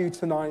 thank you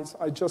tonight.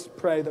 I just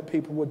pray that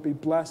people would be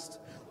blessed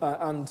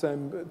and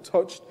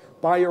touched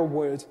by your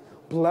word.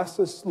 Bless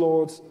us,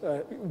 Lord.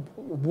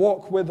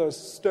 Walk with us,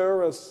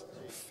 stir us,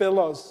 fill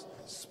us,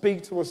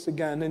 speak to us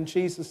again. In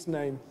Jesus'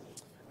 name,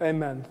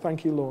 amen.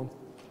 Thank you, Lord.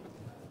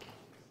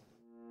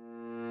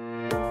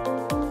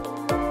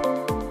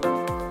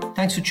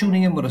 Thanks for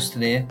tuning in with us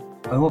today.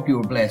 I hope you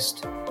were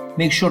blessed.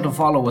 Make sure to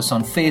follow us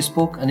on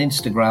Facebook and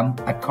Instagram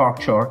at Cork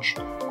Church.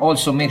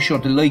 Also, make sure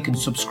to like and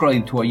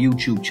subscribe to our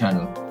YouTube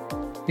channel.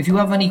 If you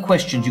have any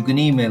questions, you can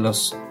email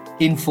us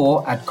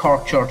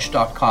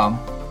info@corkchurch.com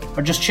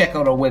or just check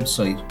out our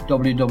website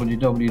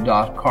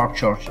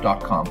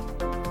www.corkchurch.com.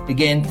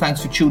 Again,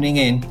 thanks for tuning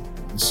in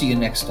and see you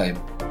next time.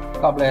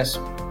 God bless.